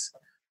DJs.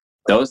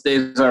 Those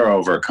days are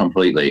over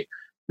completely.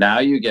 Now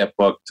you get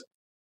booked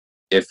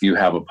if you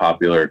have a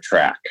popular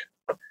track.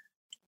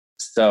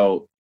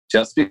 So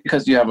just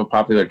because you have a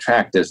popular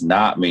track does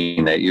not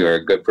mean that you're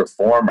a good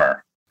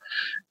performer.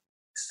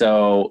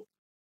 So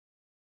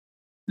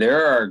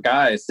there are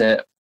guys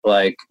that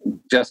like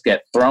just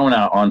get thrown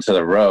out onto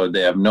the road.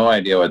 They have no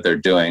idea what they're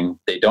doing.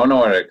 They don't know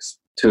what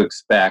to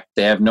expect.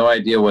 They have no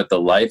idea what the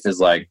life is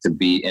like to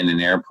be in an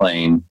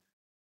airplane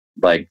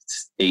like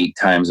 8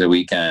 times a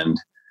weekend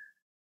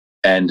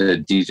and to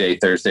DJ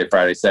Thursday,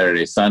 Friday,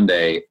 Saturday,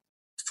 Sunday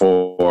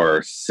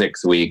for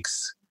 6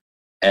 weeks.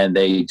 And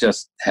they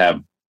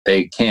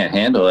can't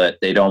handle it.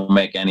 They don't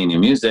make any new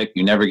music.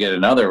 You never get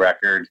another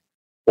record,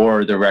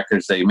 or the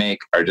records they make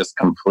are just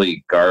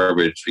complete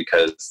garbage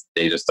because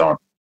they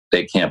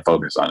can't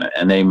focus on it.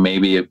 And they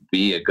maybe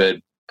be a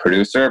good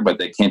producer, but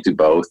they can't do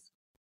both.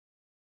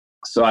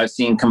 So I've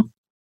seen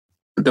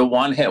the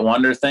one-hit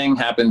wonder thing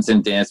happens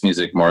in dance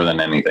music more than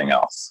anything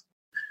else.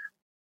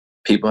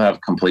 People have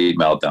complete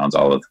meltdowns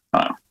all the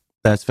time.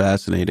 That's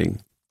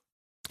fascinating.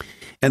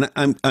 And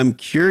I'm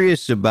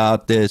curious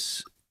about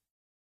this,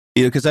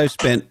 because I've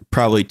spent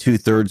probably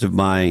 2/3 of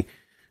my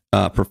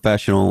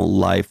professional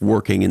life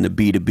working in the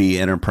B2B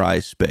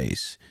enterprise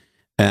space.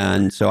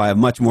 And so I have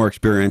much more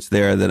experience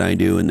there than I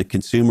do in the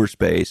consumer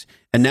space.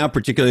 And now,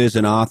 particularly as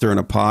an author and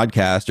a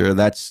podcaster,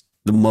 that's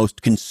the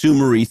most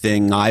consumery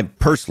thing I've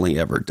personally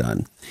ever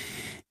done.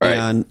 Right.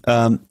 And,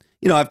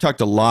 I've talked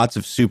to lots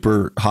of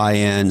super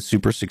high-end,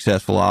 super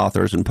successful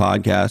authors and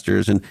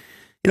podcasters. And,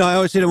 I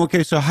always say to them,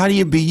 okay, so how do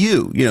you be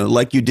you,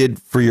 like you did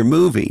for your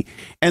movie?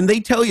 And they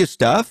tell you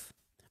stuff,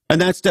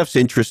 and that stuff's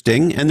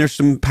interesting, and there's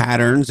some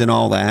patterns and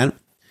all that.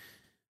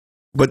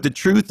 But the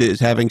truth is,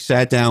 having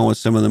sat down with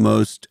some of the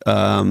most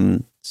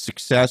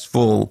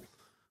successful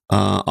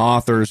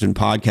authors and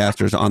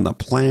podcasters on the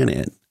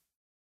planet,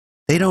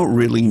 they don't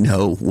really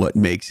know what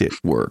makes it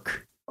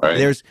work.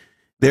 Right.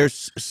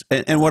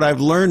 And what I've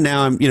learned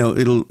now,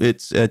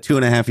 it's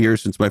 2.5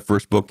 years since my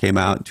first book came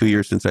out, 2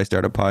 years since I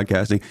started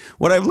podcasting.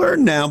 What I've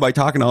learned now by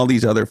talking to all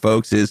these other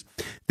folks is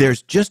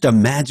there's just a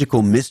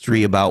magical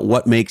mystery about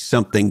what makes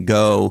something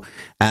go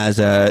as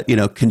a,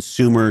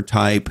 consumer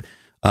type,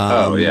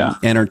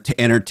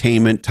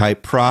 entertainment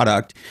type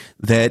product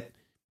that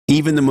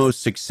even the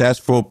most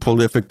successful,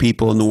 prolific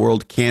people in the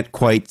world can't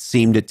quite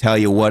seem to tell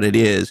you what it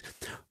is.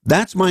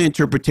 That's my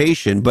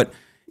interpretation, but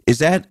is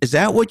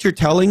that what you're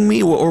telling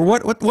me, or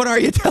what are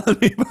you telling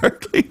me,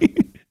 Barclay?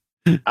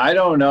 I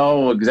don't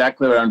know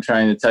exactly what I'm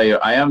trying to tell you.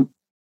 I'm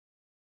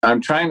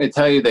trying to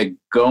tell you that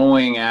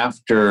going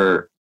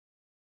after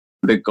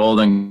the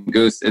golden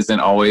goose isn't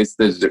always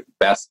the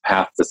best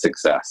path to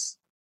success.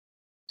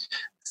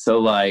 So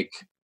like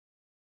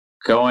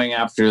going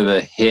after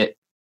the hit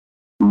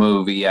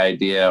movie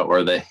idea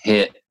or the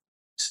hit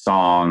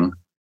song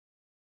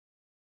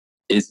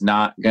is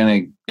not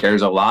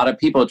there's a lot of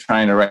people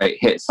trying to write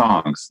hit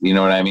songs, you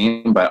know what I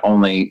mean? But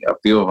only a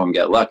few of them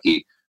get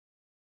lucky.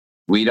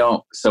 We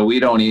don't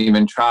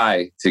even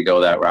try to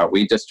go that route.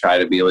 We just try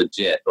to be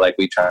legit. Like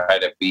we try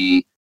to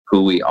be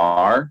who we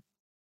are.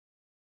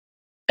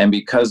 And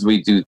because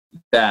we do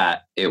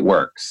that, it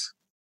works.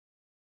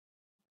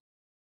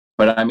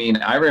 But I mean,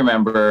 I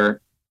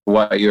remember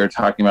what you were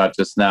talking about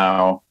just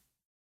now,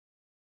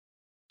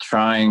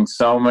 trying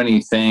so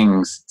many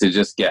things to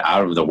just get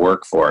out of the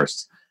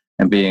workforce.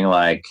 And being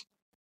like,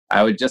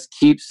 I would just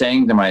keep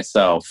saying to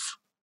myself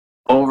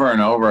over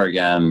and over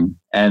again,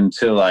 and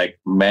to like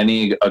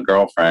many a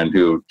girlfriend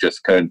who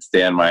just couldn't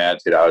stand my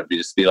attitude, I would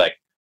just be like,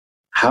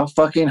 how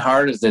fucking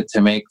hard is it to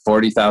make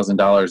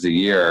 $40,000 a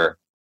year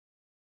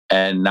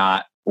and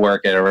not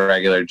work at a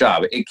regular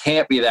job? It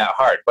can't be that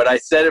hard. But I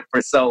said it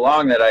for so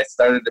long that I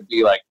started to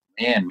be like,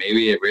 man,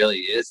 maybe it really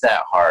is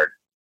that hard.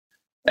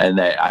 And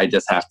that I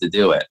just have to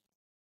do it.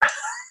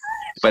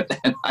 But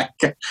then I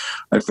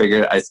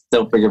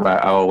still figured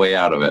my way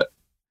out of it.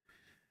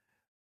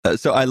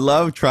 So I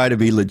love try to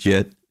be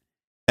legit.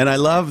 And I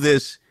love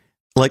this,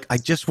 like, I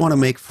just want to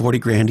make 40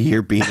 grand a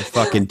year being a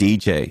fucking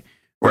DJ.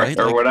 Right?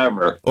 Or like,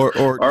 whatever. Or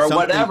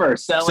whatever.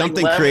 Selling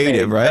something lemonade,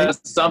 creative, right?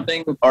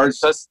 Something, or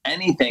just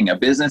anything, a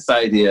business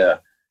idea.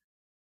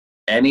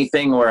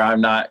 Anything where I'm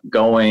not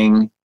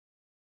going.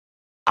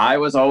 I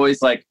was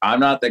always like, I'm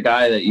not the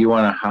guy that you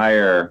want to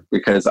hire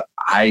because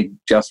I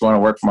just want to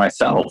work for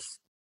myself.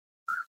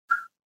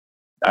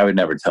 I would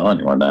never tell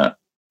anyone that.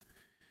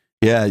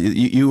 Yeah,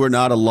 you were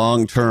not a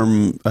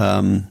long-term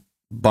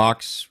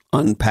box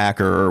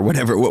unpacker or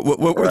whatever. What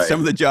were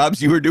some of the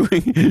jobs you were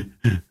doing?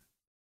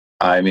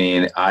 I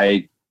mean,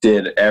 I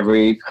did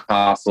every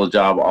possible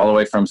job, all the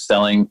way from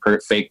selling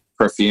fake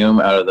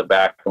perfume out of the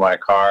back of my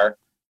car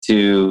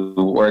to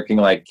working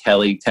like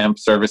Kelly Temp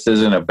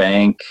Services in a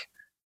bank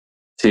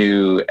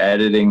to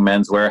editing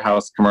Men's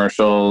Warehouse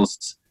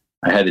commercials.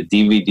 I had a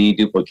DVD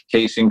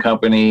duplication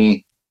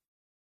company.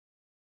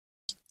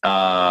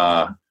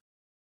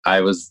 I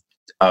was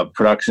a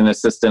production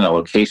assistant, a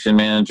location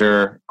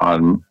manager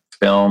on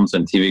films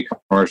and TV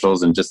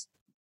commercials, and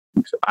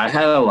I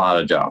had a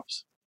lot of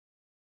jobs.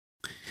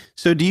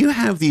 So do you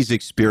have these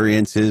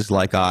experiences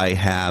like I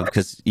have,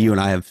 because you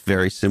and I have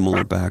very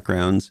similar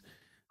backgrounds,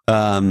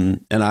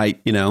 and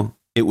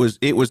it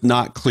was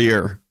not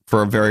clear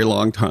for a very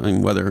long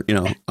time whether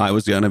I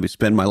was going to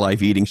spend my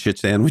life eating shit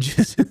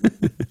sandwiches.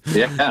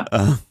 Yeah.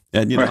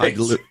 And I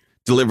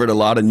delivered a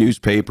lot of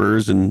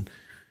newspapers and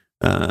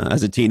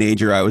As a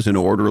teenager, I was an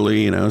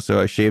orderly, so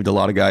I shaved a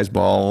lot of guys'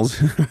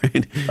 balls.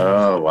 Right?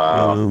 Oh,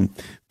 wow.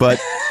 But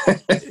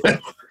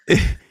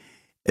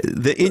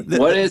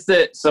what is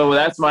it? So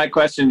that's my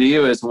question to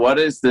you is, what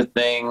is the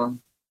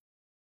thing?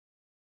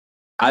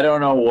 I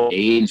don't know what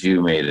age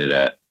you made it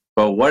at,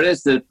 but what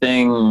is the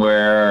thing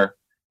where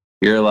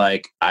you're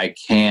like, I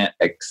can't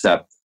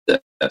accept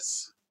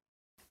this?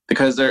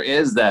 Because there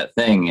is that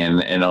thing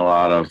in a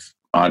lot of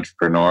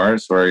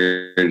entrepreneurs where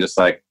you're just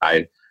like,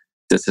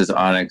 this is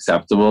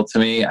unacceptable to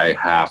me. I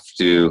have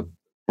to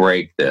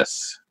break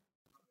this.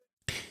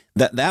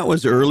 That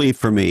was early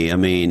for me. I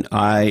mean,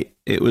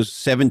 it was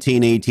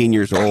 17, 18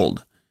 years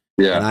old.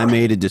 Yeah. And I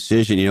made a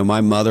decision.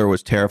 My mother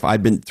was terrified.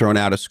 I'd been thrown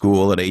out of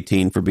school at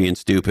 18 for being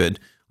stupid.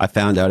 I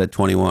found out at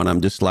 21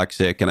 I'm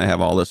dyslexic and I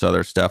have all this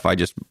other stuff. I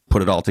just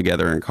put it all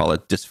together and call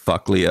it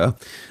dysfucklia.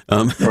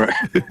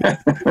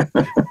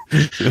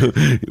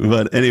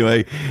 But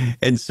anyway,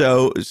 and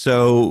so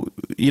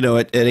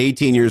at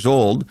 18 years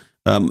old,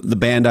 the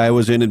band I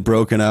was in had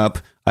broken up.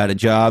 I had a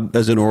job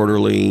as an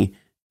orderly,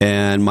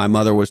 and my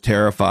mother was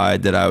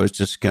terrified that I was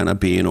just going to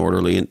be an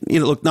orderly. And,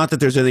 look, not that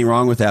there's anything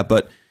wrong with that,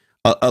 but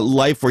a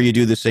life where you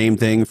do the same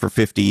thing for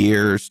 50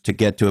 years to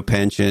get to a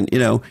pension,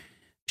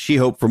 she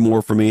hoped for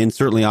more for me, and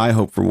certainly I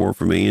hoped for more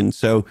for me. And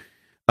so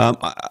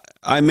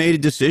I made a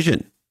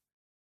decision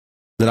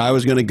that I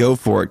was going to go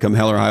for it come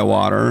hell or high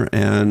water.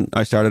 And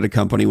I started a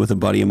company with a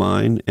buddy of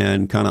mine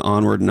and kind of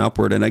onward and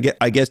upward. And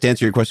I guess to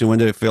answer your question, when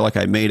did I feel like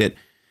I made it?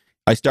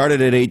 I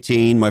started at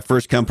 18. My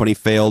first company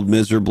failed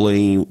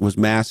miserably, was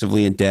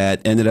massively in debt,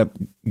 ended up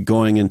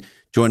going and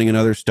joining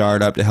another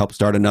startup to help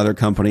start another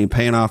company,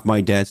 paying off my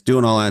debts,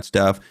 doing all that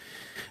stuff,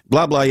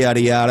 blah, blah,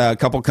 yada, yada. A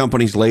couple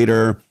companies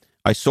later,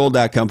 I sold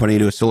that company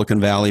to a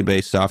Silicon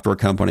Valley-based software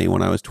company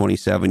when I was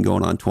 27,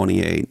 going on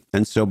 28.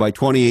 And so by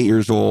 28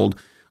 years old,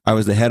 I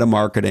was the head of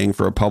marketing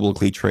for a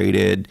publicly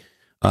traded,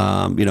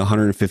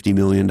 $150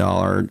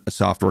 million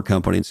software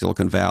company in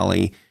Silicon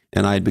Valley,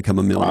 and I had become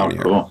a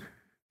millionaire. Wow, cool.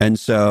 And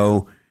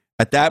so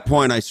at that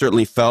point, I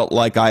certainly felt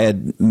like I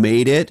had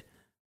made it.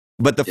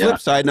 But the flip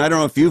side, and I don't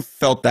know if you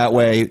felt that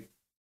way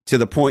to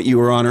the point you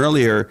were on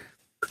earlier,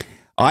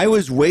 I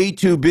was way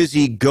too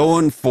busy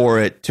going for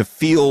it to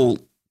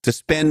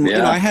spend,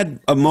 I had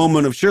a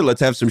moment of, sure,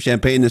 let's have some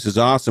champagne, this is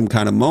awesome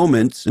kind of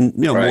moments, and,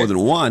 more than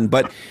one.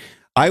 But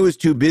I was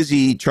too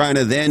busy trying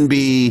to then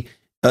be,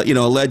 a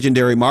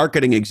legendary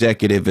marketing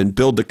executive and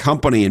build the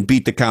company and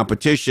beat the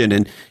competition.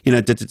 And,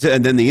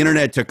 and then the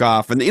internet took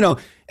off and,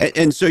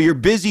 and so you're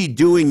busy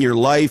doing your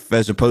life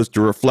as opposed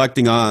to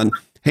reflecting on,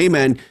 hey,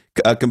 man,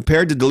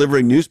 compared to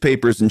delivering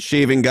newspapers and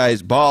shaving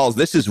guys' balls,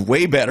 this is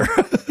way better.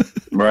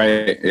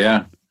 Right.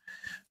 Yeah.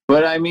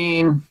 But I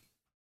mean,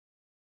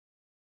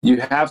 you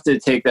have to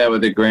take that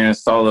with a grain of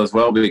salt as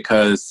well,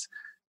 because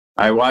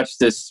I watched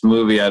this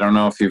movie. I don't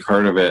know if you've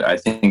heard of it. I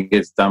think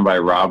it's done by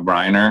Rob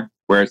Reiner,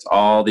 where it's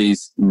all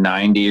these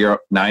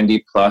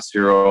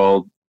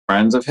 90-plus-year-old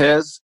friends of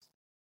his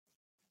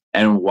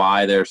and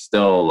why they're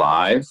still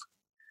alive.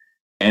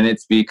 And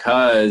it's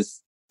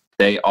because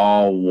they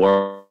all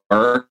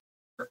work.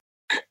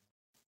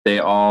 They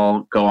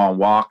all go on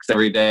walks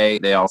every day.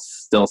 They all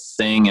still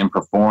sing and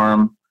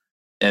perform.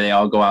 And they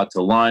all go out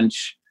to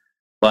lunch.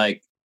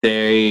 Like,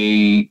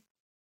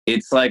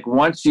 it's like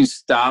once you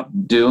stop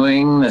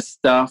doing the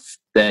stuff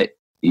that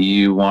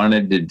you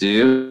wanted to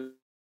do,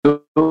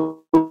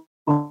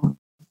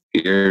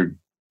 you're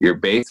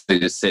basically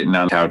just sitting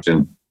on the couch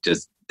and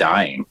just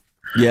dying.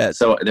 Yeah.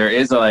 So there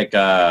is like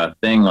a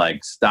thing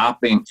like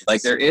stopping.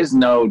 Like, there is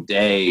no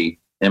day,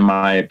 in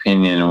my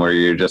opinion, where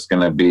you're just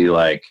going to be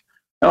like,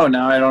 oh,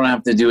 now I don't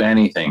have to do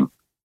anything,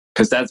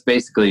 because that's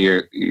basically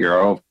you're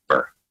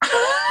over.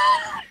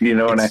 You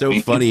know what I mean?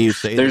 It's so funny you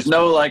say. There's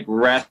no like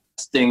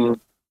resting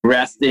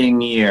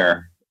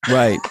year.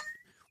 Right.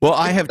 Well,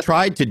 I have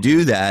tried to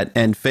do that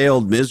and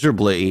failed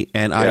miserably.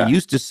 And I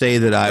used to say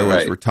that I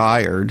was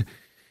retired.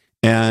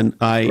 And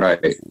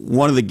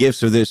one of the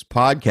gifts of this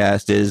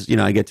podcast is,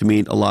 I get to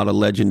meet a lot of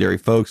legendary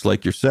folks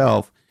like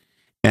yourself.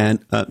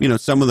 And,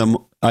 some of them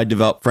I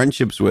developed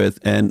friendships with.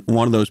 And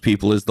one of those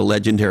people is the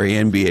legendary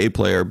NBA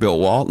player, Bill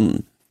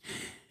Walton.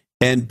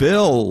 And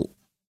Bill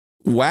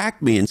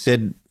whacked me and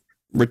said,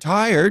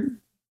 retired?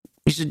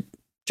 He said,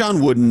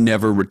 John Wooden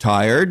never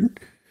retired.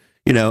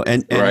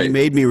 And he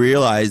made me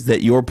realize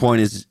that your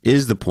point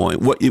is the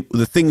point.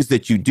 The things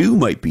that you do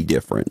might be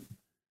different.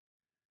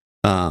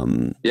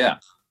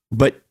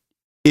 But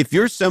if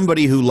you're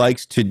somebody who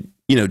likes to,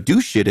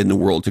 do shit in the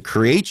world, to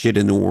create shit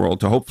in the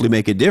world, to hopefully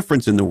make a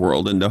difference in the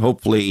world, and to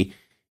hopefully,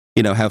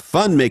 have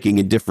fun making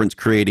a difference,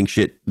 creating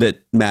shit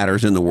that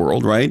matters in the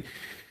world, right?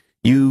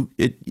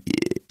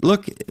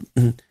 Look,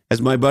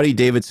 as my buddy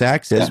David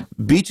Sachs says,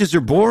 beaches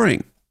are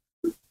boring.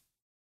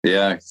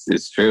 Yeah,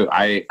 it's true.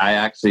 I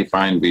actually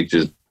find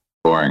beaches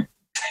boring,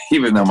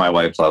 even though my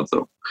wife loves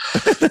them.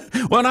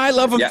 Well, I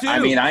love them too. I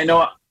mean, I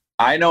know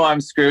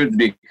I'm screwed,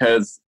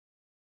 because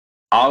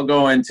I'll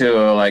go into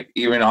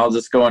I'll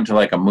just go into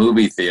like a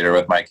movie theater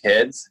with my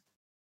kids,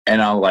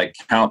 and I'll like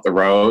count the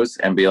rows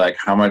and be like,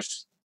 how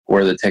much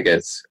were the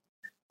tickets?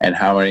 and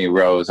how many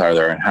rows are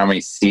there, and how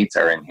many seats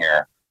are in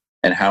here,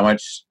 and how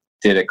much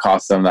did it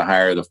cost them to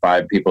hire the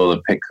 5 people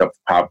to pick up the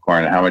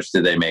popcorn, and how much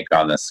did they make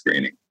on this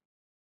screening?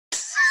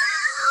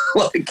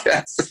 Like,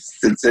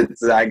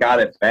 I got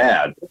it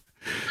bad.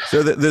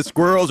 So the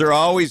squirrels are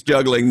always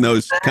juggling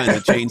those kinds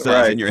of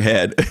chainsaws Right. in your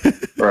head.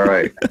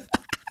 Right.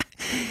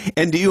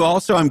 And do you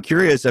also, I'm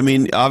curious, I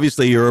mean,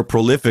 obviously you're a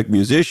prolific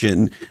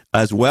musician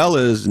as well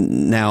as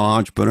now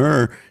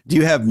entrepreneur. Do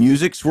you have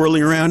music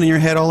swirling around in your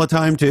head all the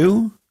time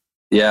too?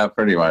 Yeah,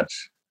 pretty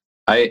much.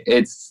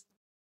 It's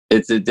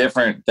a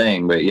different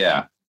thing, but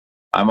yeah,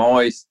 I'm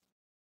always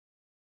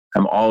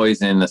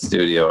in the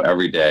studio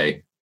every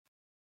day.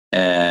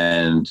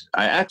 And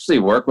I actually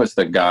work with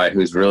a guy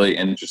who's really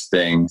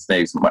interesting.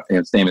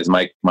 His name is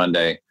Mike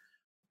Monday.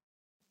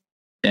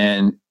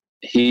 And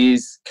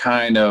he's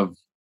kind of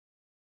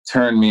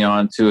turned me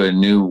on to a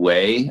new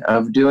way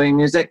of doing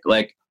music.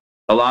 Like,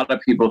 a lot of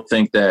people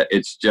think that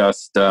it's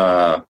just,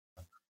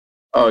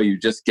 you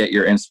just get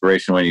your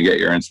inspiration when you get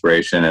your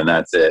inspiration and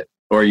that's it.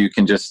 Or you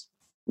can just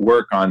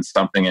work on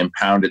something and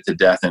pound it to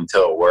death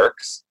until it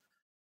works.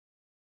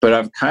 But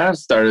I've kind of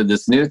started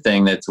this new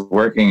thing that's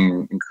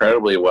working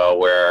incredibly well,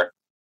 where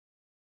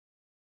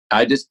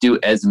I just do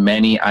as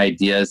many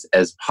ideas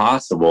as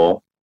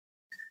possible.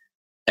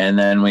 And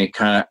then we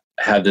kind of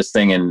have this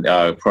thing in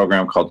a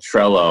program called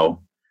Trello,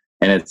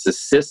 and it's a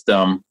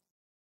system.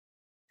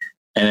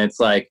 And it's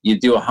like you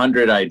do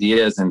 100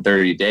 ideas in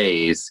 30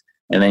 days,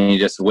 and then you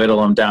just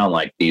whittle them down.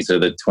 Like, these are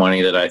the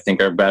 20 that I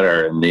think are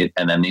better. And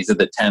then these are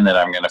the 10 that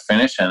I'm going to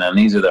finish. And then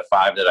these are the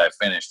 5 that I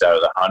finished out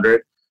of the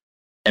 100.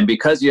 And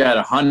because you had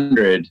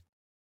 100,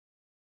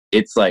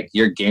 it's like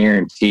you're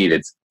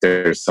guaranteed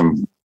there's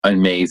some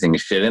amazing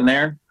shit in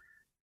there.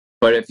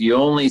 But if you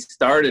only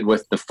started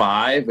with the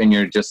 5 and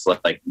you're just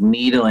like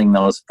needling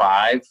those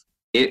 5,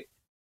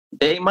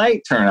 they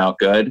might turn out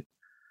good,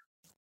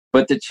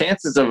 but the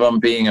chances of them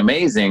being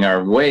amazing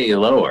are way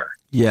lower.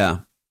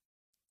 Yeah.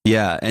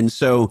 Yeah. And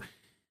so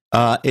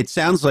it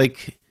sounds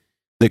like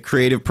the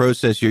creative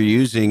process you're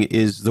using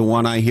is the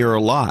one I hear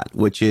a lot,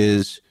 which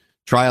is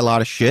try a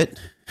lot of shit.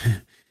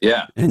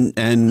 Yeah.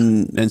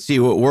 And see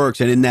what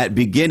works. And in that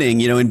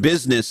beginning, in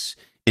business,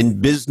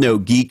 in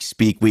Bizno geek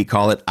speak, we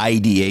call it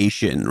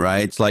ideation,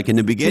 right? It's like in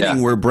the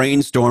beginning, we're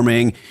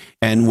brainstorming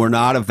and we're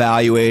not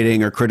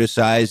evaluating or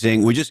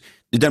criticizing. It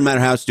doesn't matter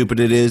how stupid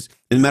it is.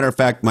 As a matter of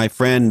fact, my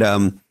friend,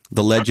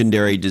 the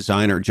legendary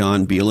designer,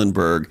 John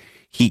Bielenberg,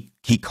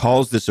 he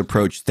calls this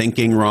approach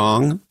thinking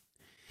wrong.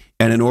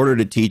 And in order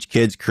to teach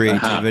kids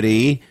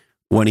creativity,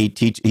 when he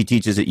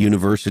teaches at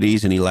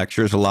universities and he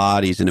lectures a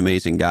lot. He's an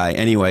amazing guy.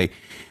 Anyway,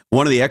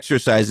 one of the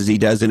exercises he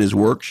does in his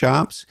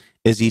workshops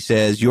is he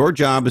says, your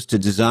job is to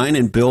design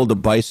and build a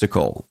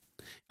bicycle.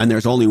 And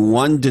there's only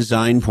one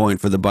design point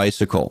for the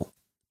bicycle.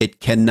 It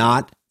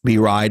cannot be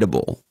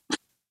rideable.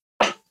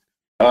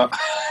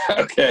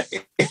 Okay.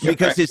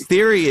 Because his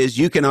theory is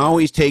you can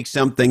always take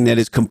something that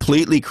is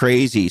completely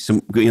crazy,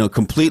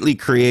 completely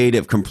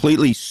creative,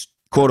 completely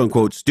quote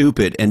unquote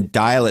stupid, and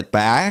dial it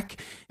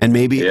back, and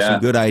maybe some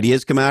good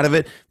ideas come out of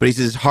it. But he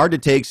says it's hard to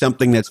take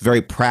something that's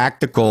very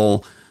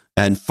practical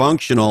and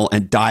functional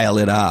and dial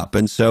it up.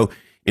 And so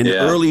in the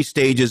early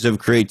stages of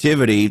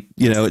creativity,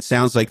 it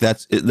sounds like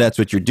that's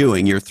what you're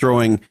doing. You're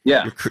throwing,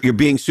 you're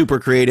being super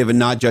creative and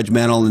not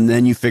judgmental, and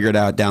then you figure it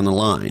out down the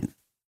line.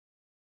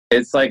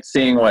 It's like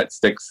seeing what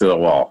sticks to the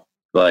wall.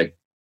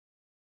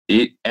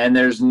 And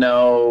there's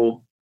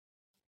no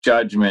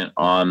judgment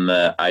on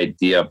the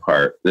idea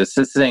part. This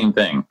is the same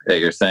thing that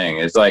you're saying.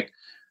 It's like,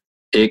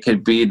 it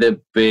could be the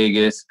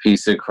biggest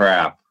piece of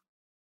crap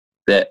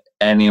that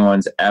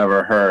anyone's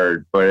ever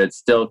heard, but it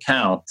still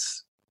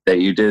counts that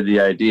you did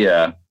the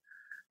idea.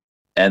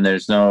 And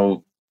there's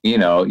no,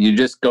 you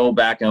just go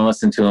back and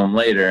listen to them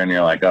later and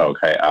you're like, oh,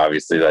 okay,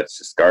 obviously that's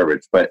just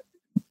garbage. But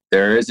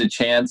there is a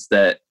chance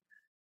that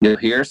you'll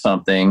hear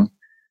something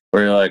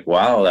where you're like,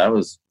 wow, that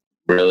was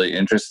really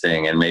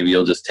interesting. And maybe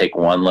you'll just take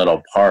one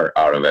little part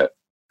out of it.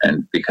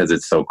 And because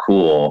it's so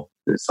cool,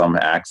 some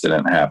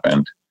accident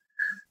happened.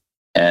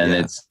 And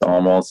it's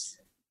almost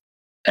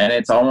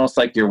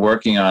like you're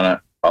working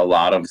on a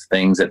lot of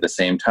things at the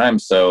same time.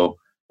 So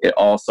it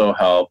also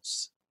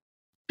helps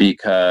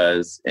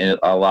because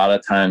a lot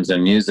of times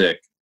in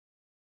music,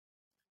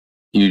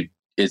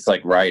 it's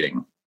like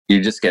writing.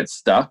 You just get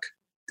stuck.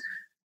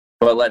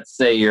 But let's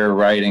say you're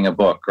writing a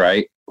book,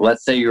 right?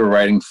 Let's say you're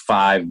writing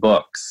 5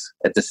 books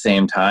at the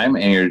same time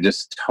and you're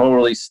just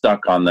totally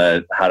stuck on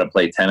the how to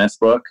play tennis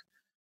book.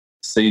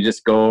 So you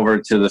just go over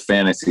to the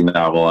fantasy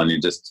novel and you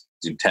just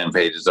do 10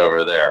 pages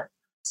over there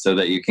so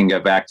that you can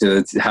get back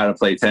to the how to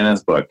play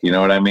tennis book. You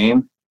know what I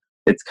mean?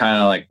 It's kind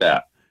of like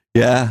that.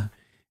 Yeah.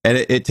 And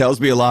it tells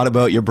me a lot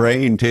about your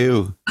brain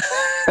too.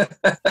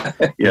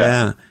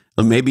 Yeah.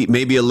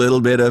 Maybe a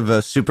little bit of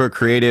a super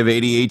creative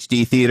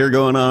ADHD theater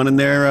going on in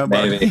there.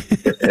 Maybe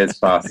it's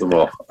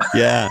possible.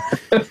 Yeah.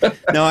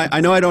 No,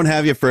 I know I don't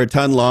have you for a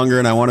ton longer,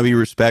 and I want to be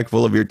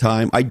respectful of your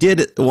time. I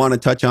did want to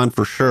touch on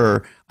for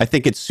sure. I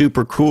think it's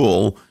super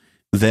cool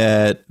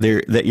that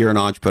you're an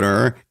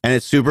entrepreneur, and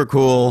it's super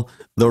cool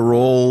the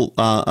role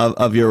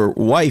of your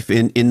wife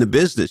in the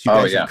business. You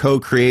guys have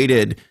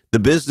co-created the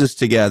business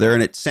together,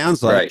 and it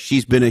sounds like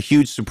she's been a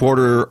huge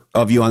supporter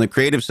of you on the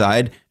creative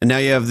side, and now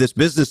you have this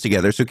business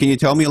together. So can you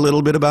tell me a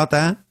little bit about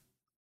that?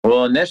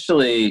 Well,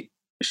 initially,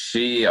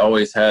 she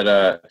always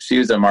had she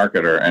was a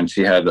marketer, and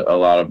she had a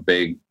lot of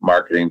big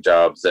marketing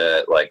jobs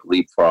at like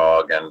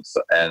Leapfrog and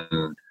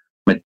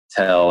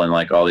Mattel and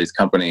like all these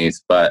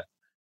companies. But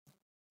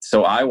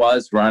so I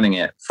was running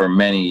it for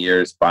many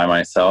years by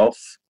myself,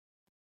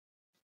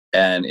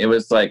 and it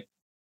was like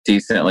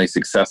decently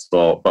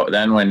successful. But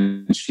then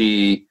when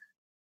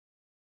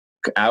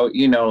I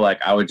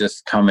would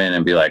just come in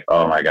and be like,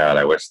 oh my God,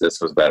 I wish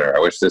this was better. I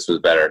wish this was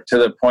better, to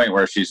the point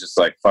where she's just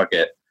like, fuck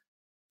it.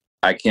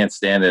 I can't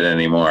stand it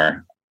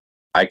anymore.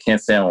 I can't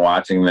stand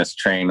watching this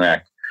train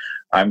wreck.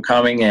 I'm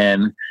coming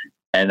in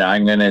and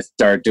I'm going to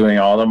start doing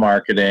all the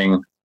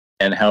marketing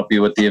and help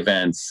you with the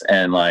events.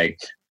 And like,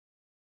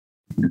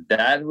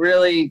 that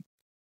really,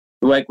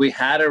 like, we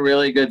had a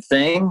really good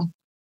thing,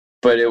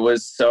 but it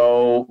was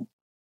so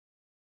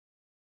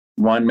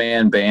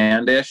one-man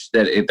band-ish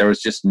that there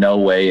was just no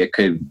way it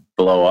could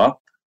blow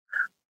up.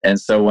 And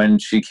so when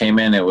she came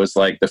in, it was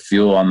like the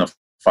fuel on the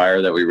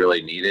fire that we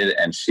really needed,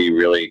 and she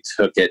really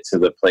took it to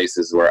the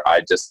places where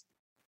I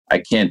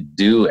can't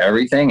do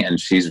everything, and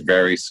she's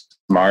very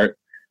smart,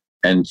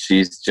 and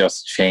she's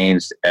just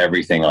changed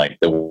everything, like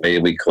the way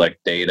we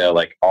collect data,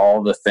 like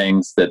all the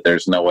things that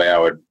there's no way I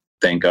would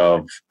think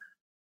of.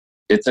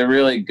 It's a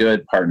really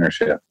good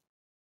partnership.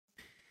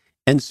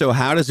 And so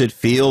how does it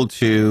feel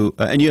to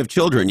and you have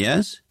children,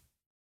 yes?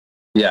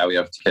 Yeah, we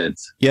have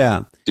kids.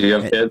 Yeah. Do you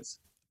have kids?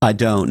 I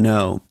don't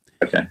know.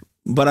 Okay.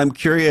 But I'm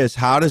curious,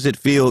 how does it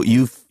feel?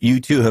 You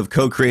two have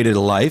co-created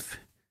a life.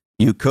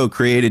 You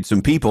co-created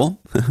some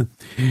people,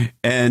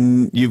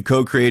 and you've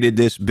co-created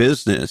this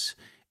business.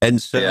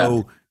 And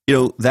so,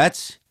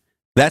 that's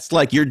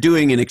like you're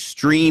doing an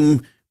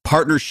extreme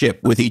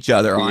partnership with each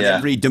other on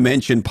every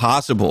dimension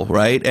possible,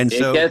 right? And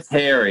so it gets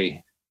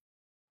hairy.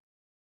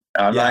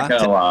 I'm not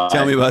gonna lie.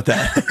 Tell me about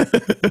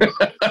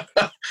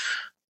that.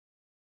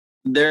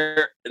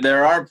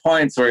 There are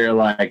points where you're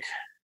like,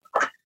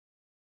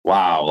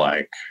 wow,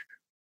 like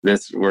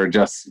this, we're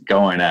just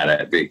going at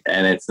it,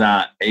 and it's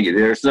not.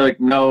 There's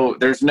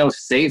no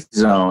safe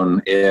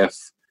zone if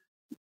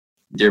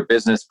your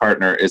business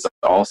partner is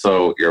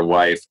also your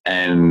wife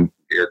and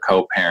your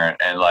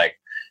co-parent, and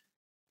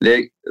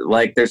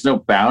there's no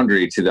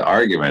boundary to the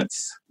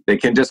arguments. They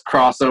can just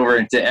cross over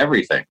into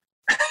everything.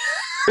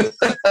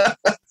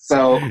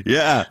 So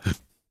yeah,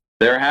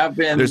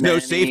 there's no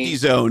safety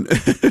zone.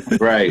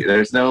 Right,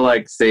 there's no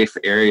like safe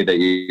area that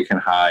you can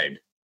hide.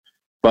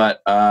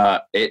 But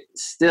it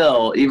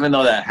still, even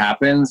though that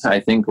happens, I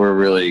think we're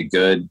really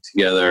good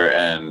together.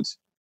 And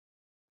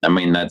I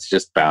mean, that's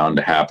just bound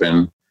to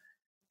happen.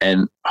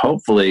 And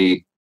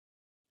hopefully,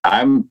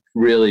 I'm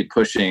really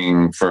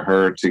pushing for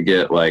her to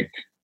get like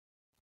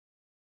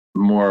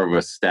more of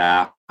a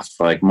staff,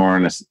 like more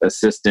an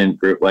assistant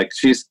group. Like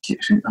she's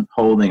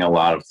holding a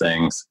lot of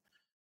things.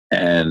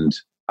 And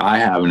I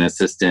have an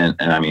assistant.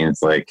 And I mean,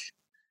 it's like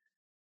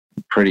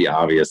pretty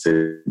obvious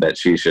that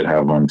she should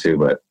have one too,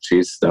 but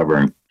she's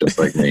stubborn just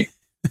like me.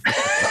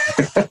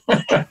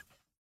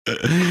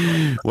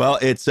 Well,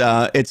 it's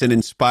an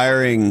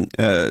inspiring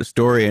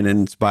story and an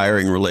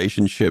inspiring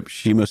relationship.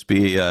 She must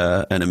be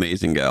an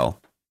amazing gal.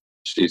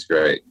 She's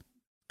great.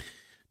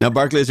 Now,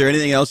 Barclay, is there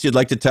anything else you'd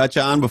like to touch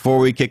on before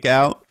we kick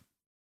out?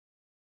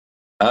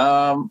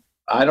 I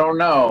don't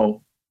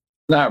know.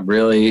 Not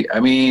really. I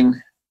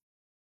mean,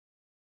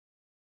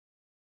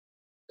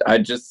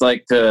 I'd just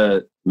like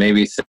to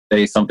maybe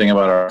say something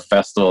about our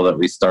festival that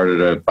we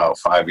started about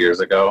 5 years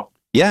ago.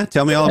 Yeah,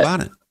 tell me all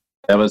about it.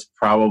 That was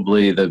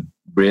probably the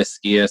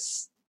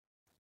riskiest,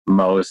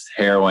 most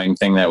harrowing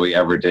thing that we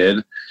ever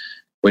did,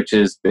 which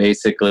is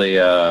basically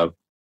a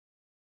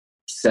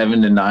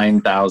 7,000 to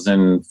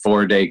 9,000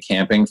 4-day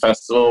camping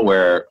festival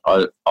where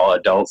all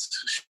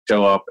adults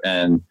show up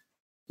and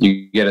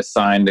you get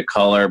assigned a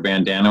color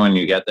bandana when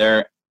you get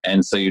there.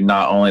 And so you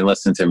not only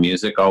listen to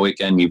music all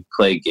weekend, you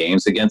play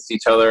games against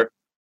each other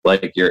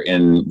like you're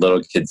in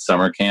little kids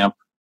summer camp.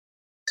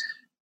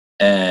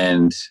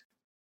 And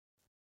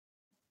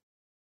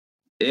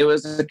it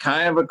was a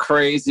kind of a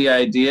crazy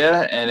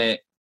idea, and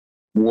it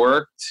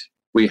worked.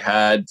 We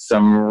had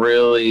some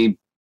really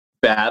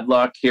bad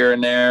luck here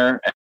and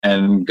there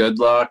and good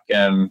luck,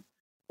 and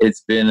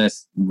it's been a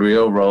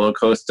real roller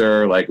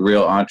coaster, like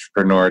real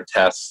entrepreneur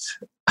test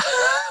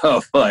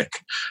of like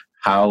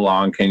how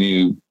long can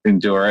you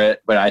endure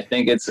it. But I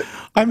think it's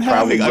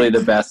probably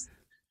the best.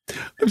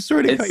 I'm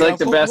sorry to it's like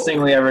the best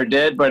thing we ever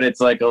did, but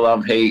it's like a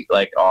love-hate,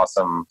 like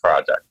awesome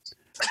project.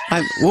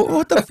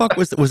 What the fuck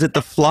was it?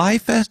 The Fly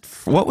Fest?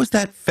 What was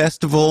that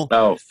festival?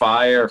 Oh,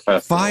 Fire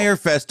Festival. Fire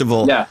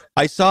Festival. Yeah,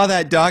 I saw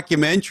that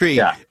documentary.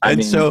 Yeah,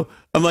 so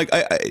I'm like,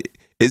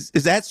 is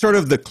that sort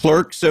of the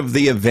Clerks of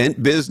the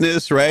event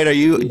business, right? Are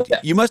you? Yeah.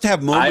 You must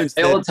have moments.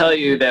 I will tell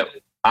you that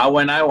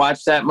when I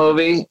watched that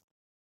movie,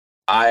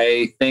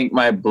 I think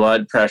my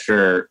blood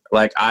pressure,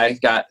 like I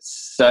got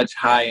such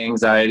high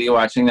anxiety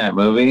watching that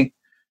movie,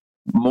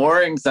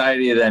 more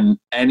anxiety than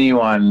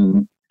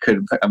anyone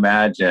could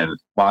imagine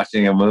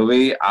watching a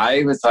movie.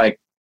 I was like,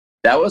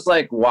 that was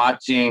like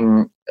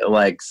watching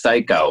like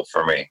Psycho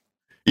for me.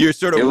 Your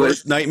sort of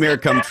worst nightmare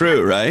come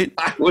true, right?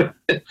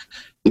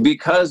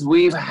 Because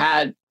we've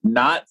had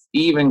not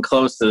even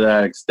close to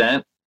that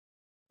extent,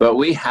 but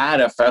we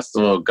had a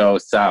festival go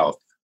south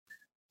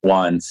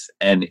once,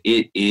 and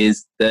it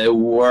is the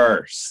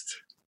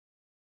worst.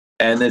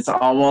 And it's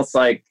almost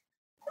like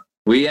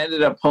we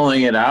ended up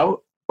pulling it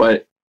out,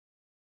 but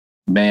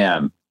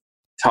man,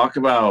 talk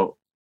about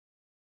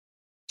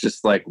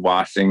just like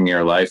watching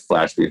your life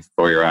flash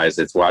before your eyes.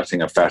 It's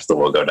watching a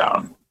festival go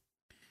down.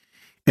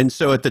 And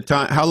so at the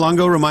time, how long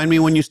ago, remind me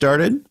when you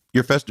started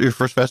your first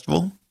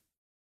festival?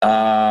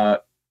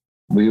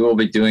 We will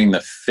be doing the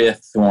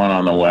 5th one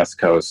on the West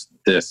Coast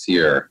this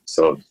year.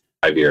 So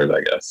 5 years,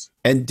 I guess.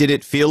 And did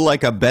it feel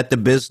like a bet the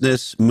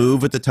business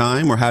move at the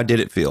time, or how did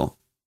it feel?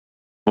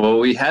 Well,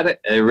 we had it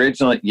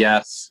originally,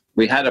 yes.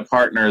 We had a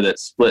partner that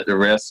split the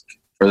risk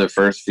for the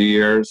first few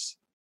years.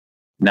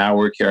 Now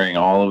we're carrying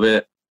all of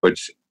it,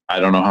 which I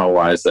don't know how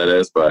wise that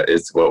is, but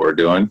it's what we're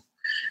doing.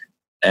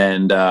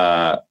 And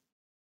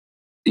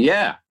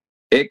yeah,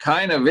 it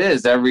kind of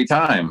is every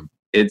time.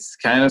 It's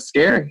kind of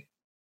scary,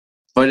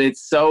 but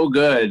it's so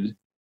good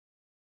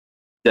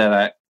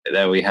that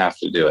we have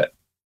to do it.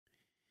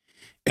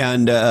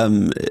 And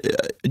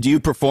do you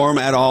perform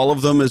at all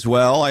of them as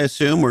well, I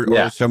assume,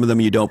 or some of them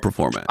you don't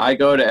perform at? I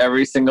go to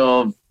every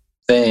single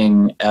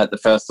thing at the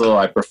festival.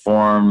 I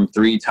perform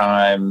 3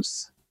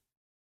 times.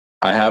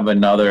 I have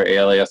another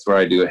alias where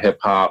I do hip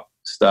hop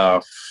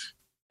stuff,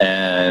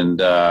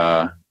 and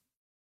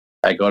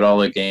I go to all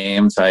the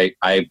games. I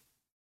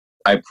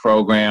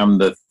program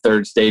the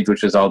 3rd stage,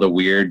 which is all the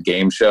weird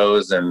game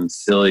shows and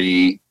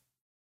silly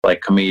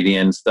like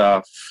comedian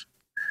stuff.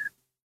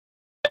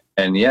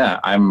 And yeah,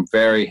 I'm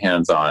very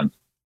hands-on.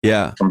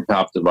 Yeah. From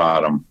top to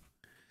bottom.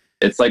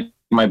 It's like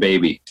my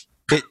baby.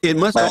 It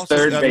must my also,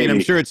 third I mean, baby. I'm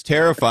sure it's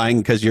terrifying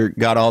because you've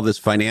got all this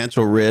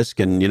financial risk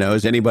and,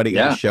 is anybody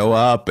going to show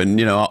up? And,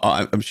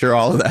 I'm sure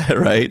all of that,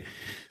 right?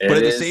 But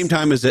at the same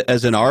time,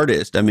 as an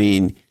artist, I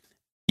mean,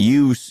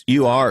 you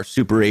are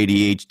super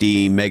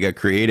ADHD, mega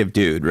creative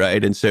dude,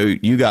 right? And so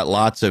you got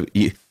lots of,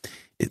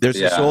 there's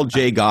this old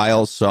Jay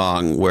Giles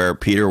song where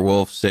Peter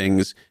Wolf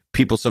sings,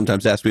 people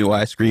sometimes ask me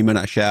why I scream and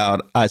I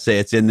shout. I say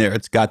it's in there.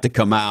 It's got to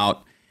come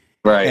out.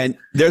 Right. And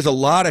there's a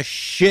lot of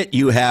shit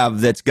you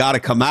have that's got to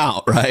come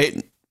out,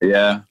 right?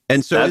 Yeah.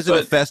 And so isn't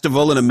a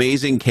festival an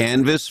amazing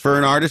canvas for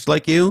an artist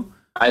like you?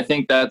 I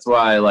think that's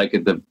why I like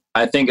it.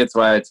 I think it's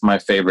why it's my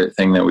favorite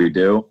thing that we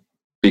do,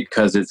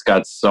 because it's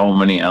got so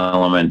many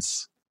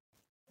elements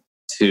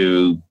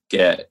to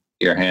get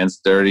your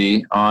hands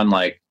dirty on,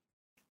 like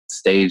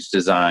stage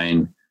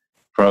design,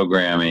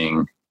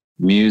 programming,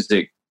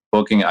 music,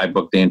 booking. I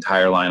booked the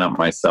entire lineup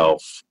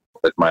myself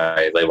with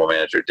my label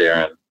manager,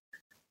 Darren.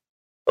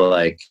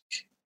 Like,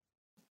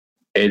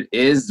 it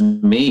is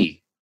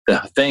me. The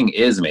thing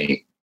is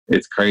me.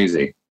 It's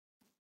crazy.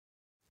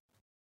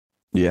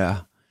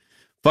 Yeah.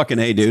 Fucking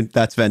hey, dude.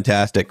 That's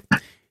fantastic.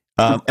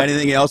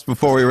 Anything else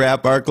before we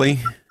wrap, Barkley?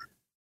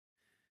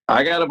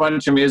 I got a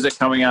bunch of music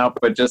coming out,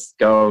 but just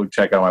go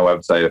check out my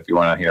website if you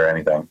want to hear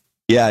anything.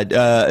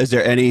 Yeah. Is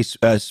there any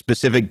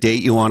specific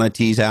date you want to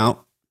tease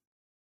out?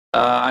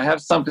 I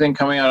have something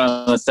coming out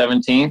on the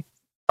 17th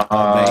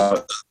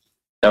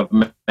of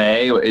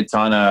May. It's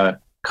on a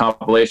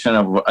compilation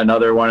of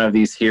another one of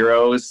these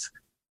heroes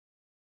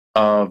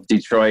of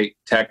Detroit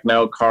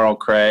techno. Carl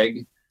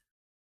Craig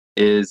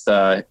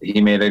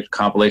he made a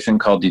compilation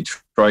called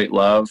Detroit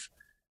Love,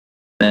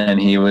 and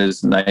he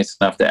was nice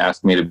enough to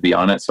ask me to be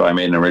on it, so I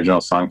made an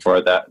original song for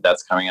it.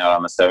 That's coming out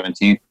on the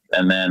 17th,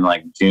 and then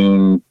like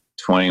June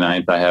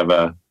 29th I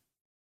have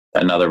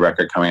another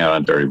record coming out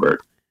on Dirty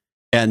Bird.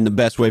 And the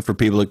best way for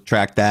people to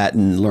track that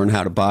and learn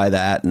how to buy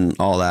that and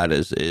all that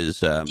is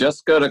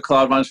just go to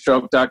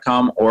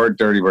claudevonstroke.com or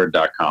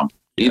dirtybird.com.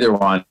 Either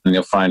one, and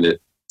you'll find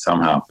it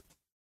somehow.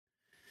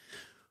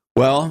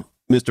 Well,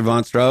 Mr.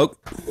 Von Stroke,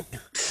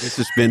 this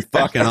has been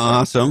fucking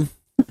awesome.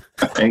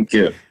 Thank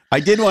you. I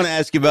did want to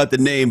ask you about the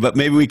name, but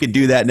maybe we could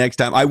do that next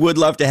time. I would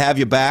love to have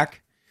you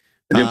back.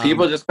 Do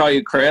people just call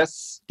you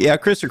Chris? Yeah,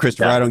 Chris or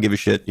Christopher. Yeah. I don't give a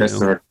shit.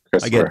 Christopher.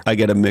 I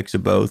get a mix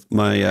of both.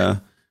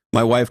 My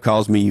wife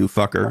calls me you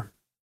fucker.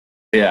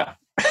 Yeah.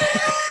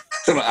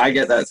 I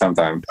get that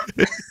sometimes.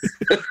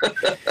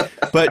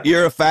 But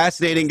you're a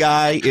fascinating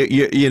guy.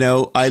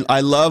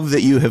 I love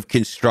that you have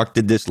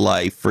constructed this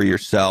life for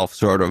yourself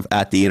sort of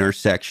at the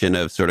intersection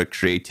of sort of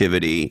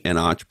creativity and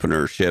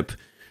entrepreneurship,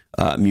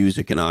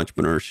 music and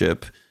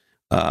entrepreneurship.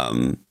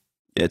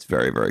 It's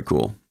very, very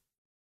cool.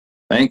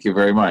 Thank you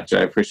very much.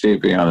 I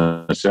appreciate being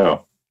on the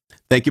show.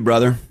 Thank you,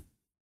 brother.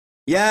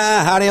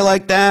 Yeah, how do you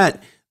like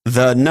that?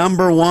 The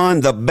number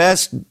one, the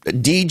best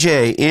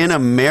DJ in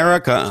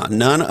America,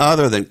 none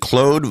other than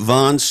Claude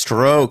Von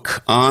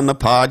Stroke on the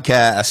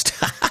podcast.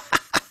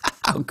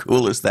 How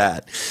cool is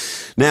that?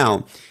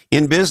 Now,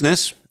 In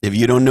business, if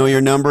you don't know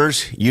your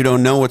numbers, you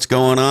don't know what's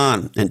going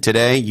on. And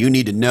today, you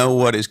need to know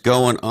what is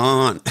going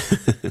on.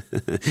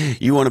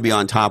 You want to be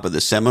on top of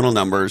the seminal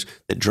numbers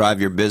that drive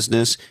your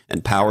business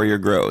and power your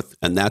growth.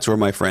 And that's where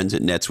my friends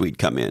at NetSuite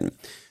come in.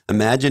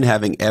 Imagine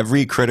having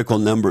every critical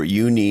number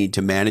you need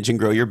to manage and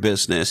grow your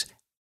business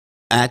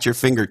at your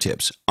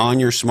fingertips, on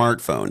your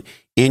smartphone,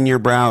 in your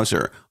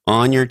browser,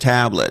 on your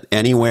tablet,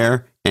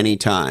 anywhere,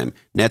 anytime.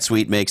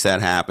 NetSuite makes that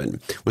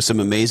happen. With some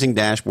amazing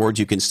dashboards,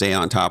 you can stay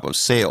on top of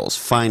sales,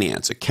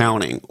 finance,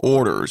 accounting,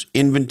 orders,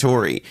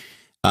 inventory,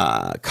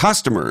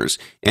 customers,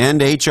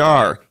 and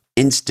HR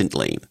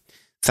instantly.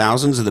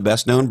 Thousands of the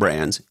best-known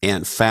brands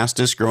and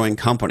fastest-growing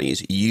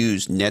companies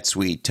use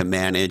NetSuite to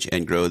manage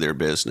and grow their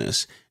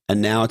business.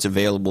 And now it's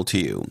available to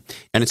you.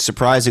 And it's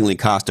surprisingly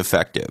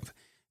cost-effective.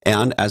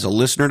 And as a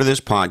listener to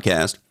this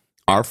podcast,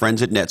 our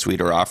friends at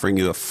NetSuite are offering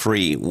you a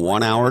free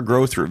 1-hour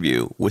growth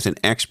review with an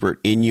expert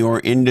in your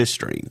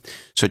industry.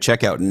 So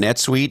check out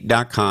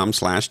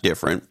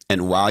netsuite.com/different.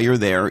 And while you're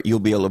there, you'll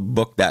be able to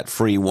book that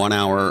free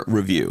 1-hour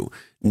review.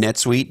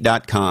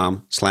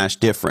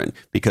 netsuite.com/different.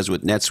 Because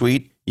with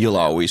NetSuite, you'll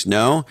always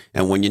know.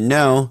 And when you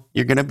know,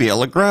 you're going to be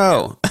able to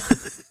grow.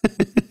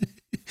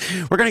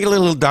 We're going to get a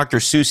little Dr.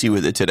 Seussy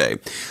with it today.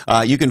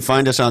 You can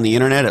find us on the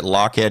internet at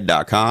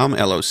lochhead.com,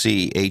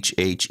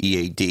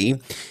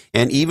 LOCHHEAD.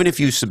 And even if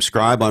you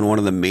subscribe on one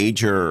of the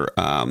major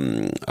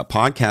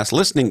podcast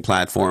listening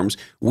platforms,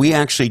 we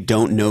actually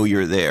don't know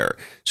you're there.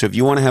 So if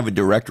you want to have a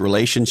direct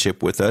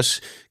relationship with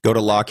us, go to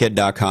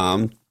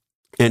lochhead.com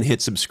and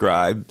hit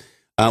subscribe.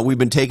 We've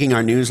been taking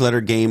our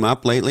newsletter game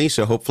up lately,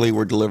 so hopefully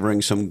we're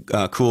delivering some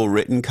cool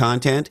written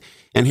content.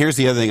 And here's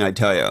the other thing I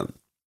tell you.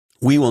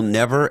 We will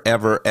never,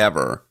 ever,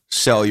 ever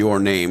sell your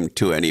name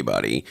to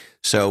anybody.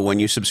 So when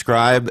you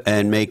subscribe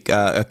and make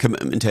a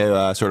commitment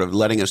to sort of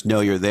letting us know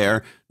you're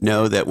there,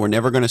 know that we're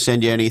never going to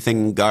send you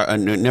anything,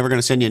 never going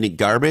to send you any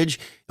garbage,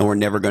 and we're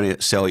never going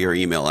to sell your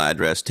email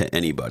address to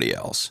anybody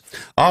else.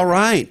 All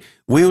right.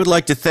 We would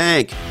like to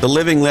thank the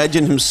living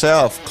legend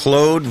himself,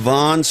 Claude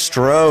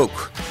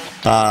VonStroke.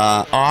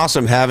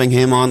 Awesome having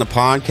him on the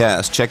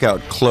podcast. Check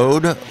out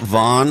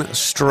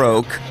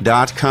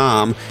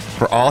ClaudeVonStroke.com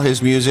for all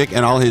his music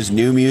and all his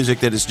new music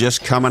that is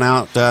just coming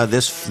out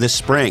this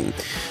spring.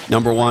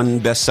 #1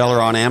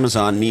 bestseller on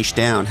Amazon, Niche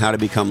Down, How to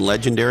Become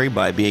Legendary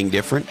by Being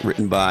Different,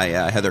 written by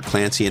Heather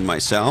Clancy and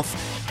myself.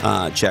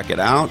 Check it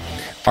out.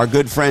 Our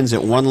good friends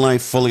at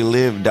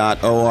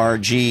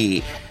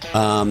OneLifeFullyLived.org.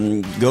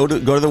 Go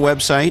to the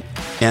website,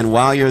 and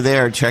while you're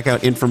there, check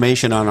out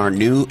information on our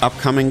new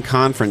upcoming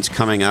conference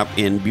coming up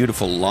in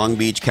beautiful Long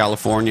Beach,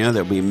 California.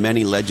 There'll be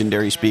many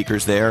legendary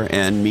speakers there,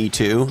 and me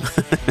too.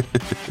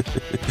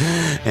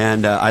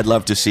 And I'd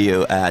love to see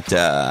you at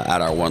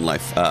our One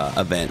Life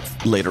event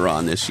later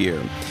on this year.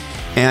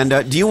 And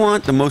do you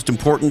want the most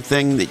important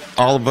thing that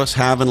all of us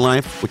have in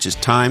life, which is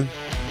time?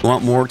 You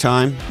want more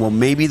time? Well,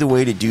 maybe the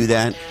way to do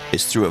that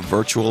is through a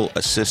virtual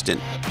assistant.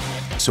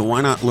 So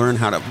why not learn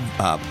how to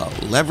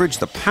leverage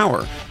the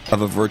power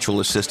of a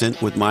virtual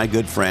assistant with my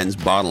good friends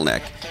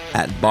Bottleneck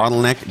at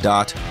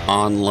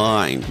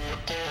bottleneck.online.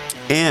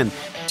 And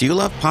do you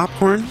love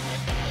popcorn?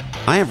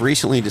 I have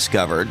recently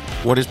discovered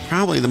what is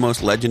probably the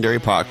most legendary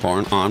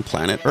popcorn on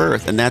planet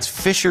Earth, and that's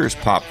Fisher's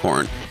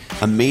Popcorn.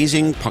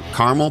 Amazing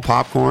caramel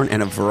popcorn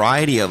and a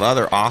variety of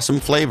other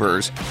awesome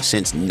flavors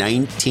since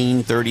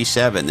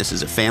 1937. This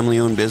is a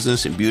family-owned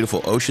business in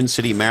beautiful Ocean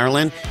City,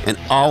 Maryland, and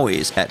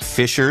always at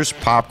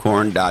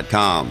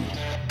fisherspopcorn.com.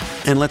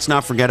 And let's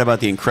not forget about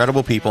the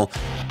incredible people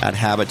at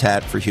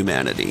Habitat for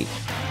Humanity.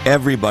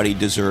 Everybody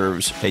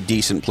deserves a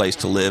decent place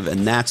to live,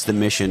 and that's the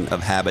mission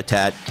of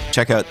Habitat.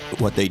 Check out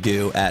what they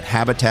do at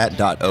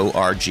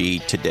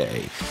habitat.org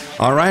today.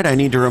 All right, I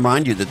need to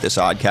remind you that this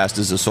oddcast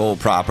is the sole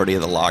property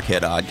of the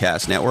Lochhead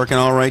Oddcast Network, and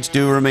all rights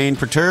do remain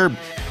perturbed.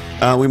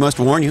 We must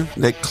warn you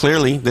that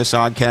clearly this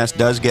oddcast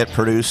does get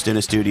produced in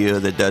a studio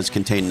that does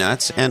contain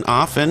nuts, and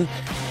often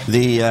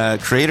the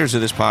creators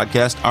of this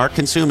podcast are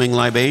consuming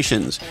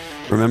libations.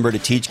 Remember to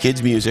teach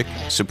kids music,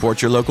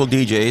 support your local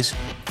DJs.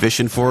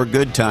 Fishing for a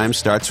good time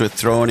starts with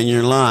throwing in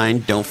your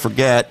line. Don't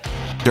forget,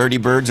 dirty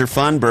birds are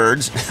fun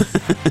birds.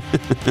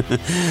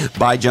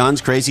 Buy John's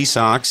Crazy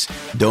Socks.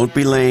 Don't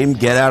be lame.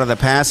 Get out of the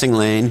passing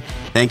lane.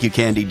 Thank you,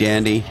 Candy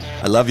Dandy.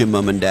 I love you,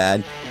 Mom and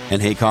Dad. And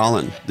hey,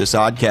 Colin, this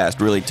oddcast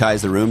really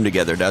ties the room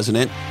together, doesn't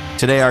it?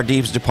 Today, our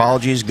deepest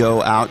apologies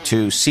go out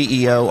to former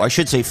CEO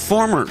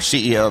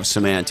of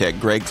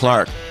Symantec, Greg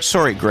Clark.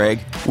 Sorry,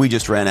 Greg, we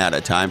just ran out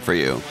of time for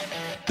you.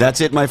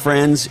 That's it, my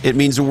friends. It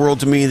means the world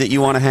to me that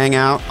you want to hang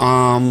out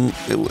and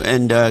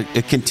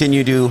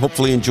continue to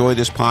hopefully enjoy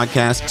this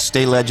podcast.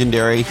 Stay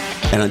legendary.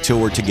 And until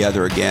we're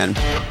together again,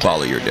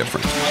 follow your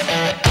difference.